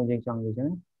trúng nó có gì trong gì chứ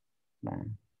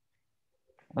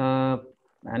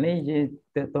anh ấy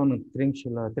tự tôn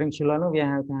triangular nó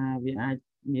vì ai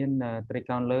miền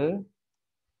tricon lớn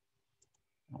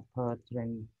per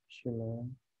triangular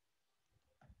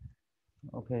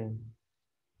ok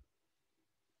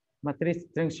matrix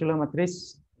triangular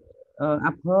matrix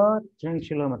upper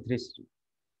triangular matrix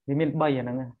thì miền bay à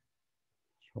nè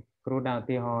cru đào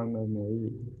tiêu hồi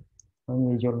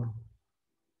người dùng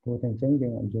vô thành chứng cho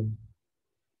người dùng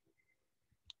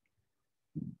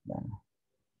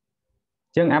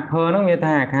chân upper nó về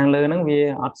thà hàng lơ nó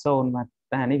về option mà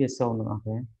ta này về zone ok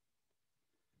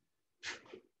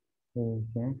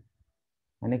ok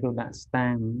anh ấy cũng đã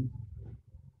stand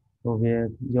rồi về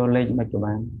vô lên mà các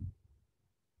bạn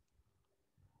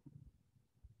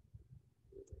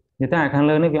người ta hàng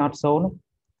lơ nó về option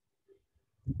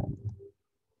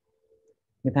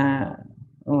người ta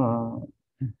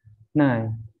này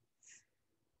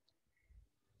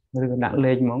rồi đặt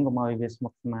lên món của mời về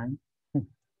một máy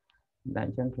đại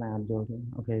chân là rồi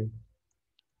ok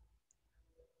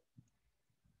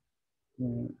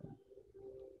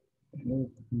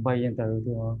bây giờ từ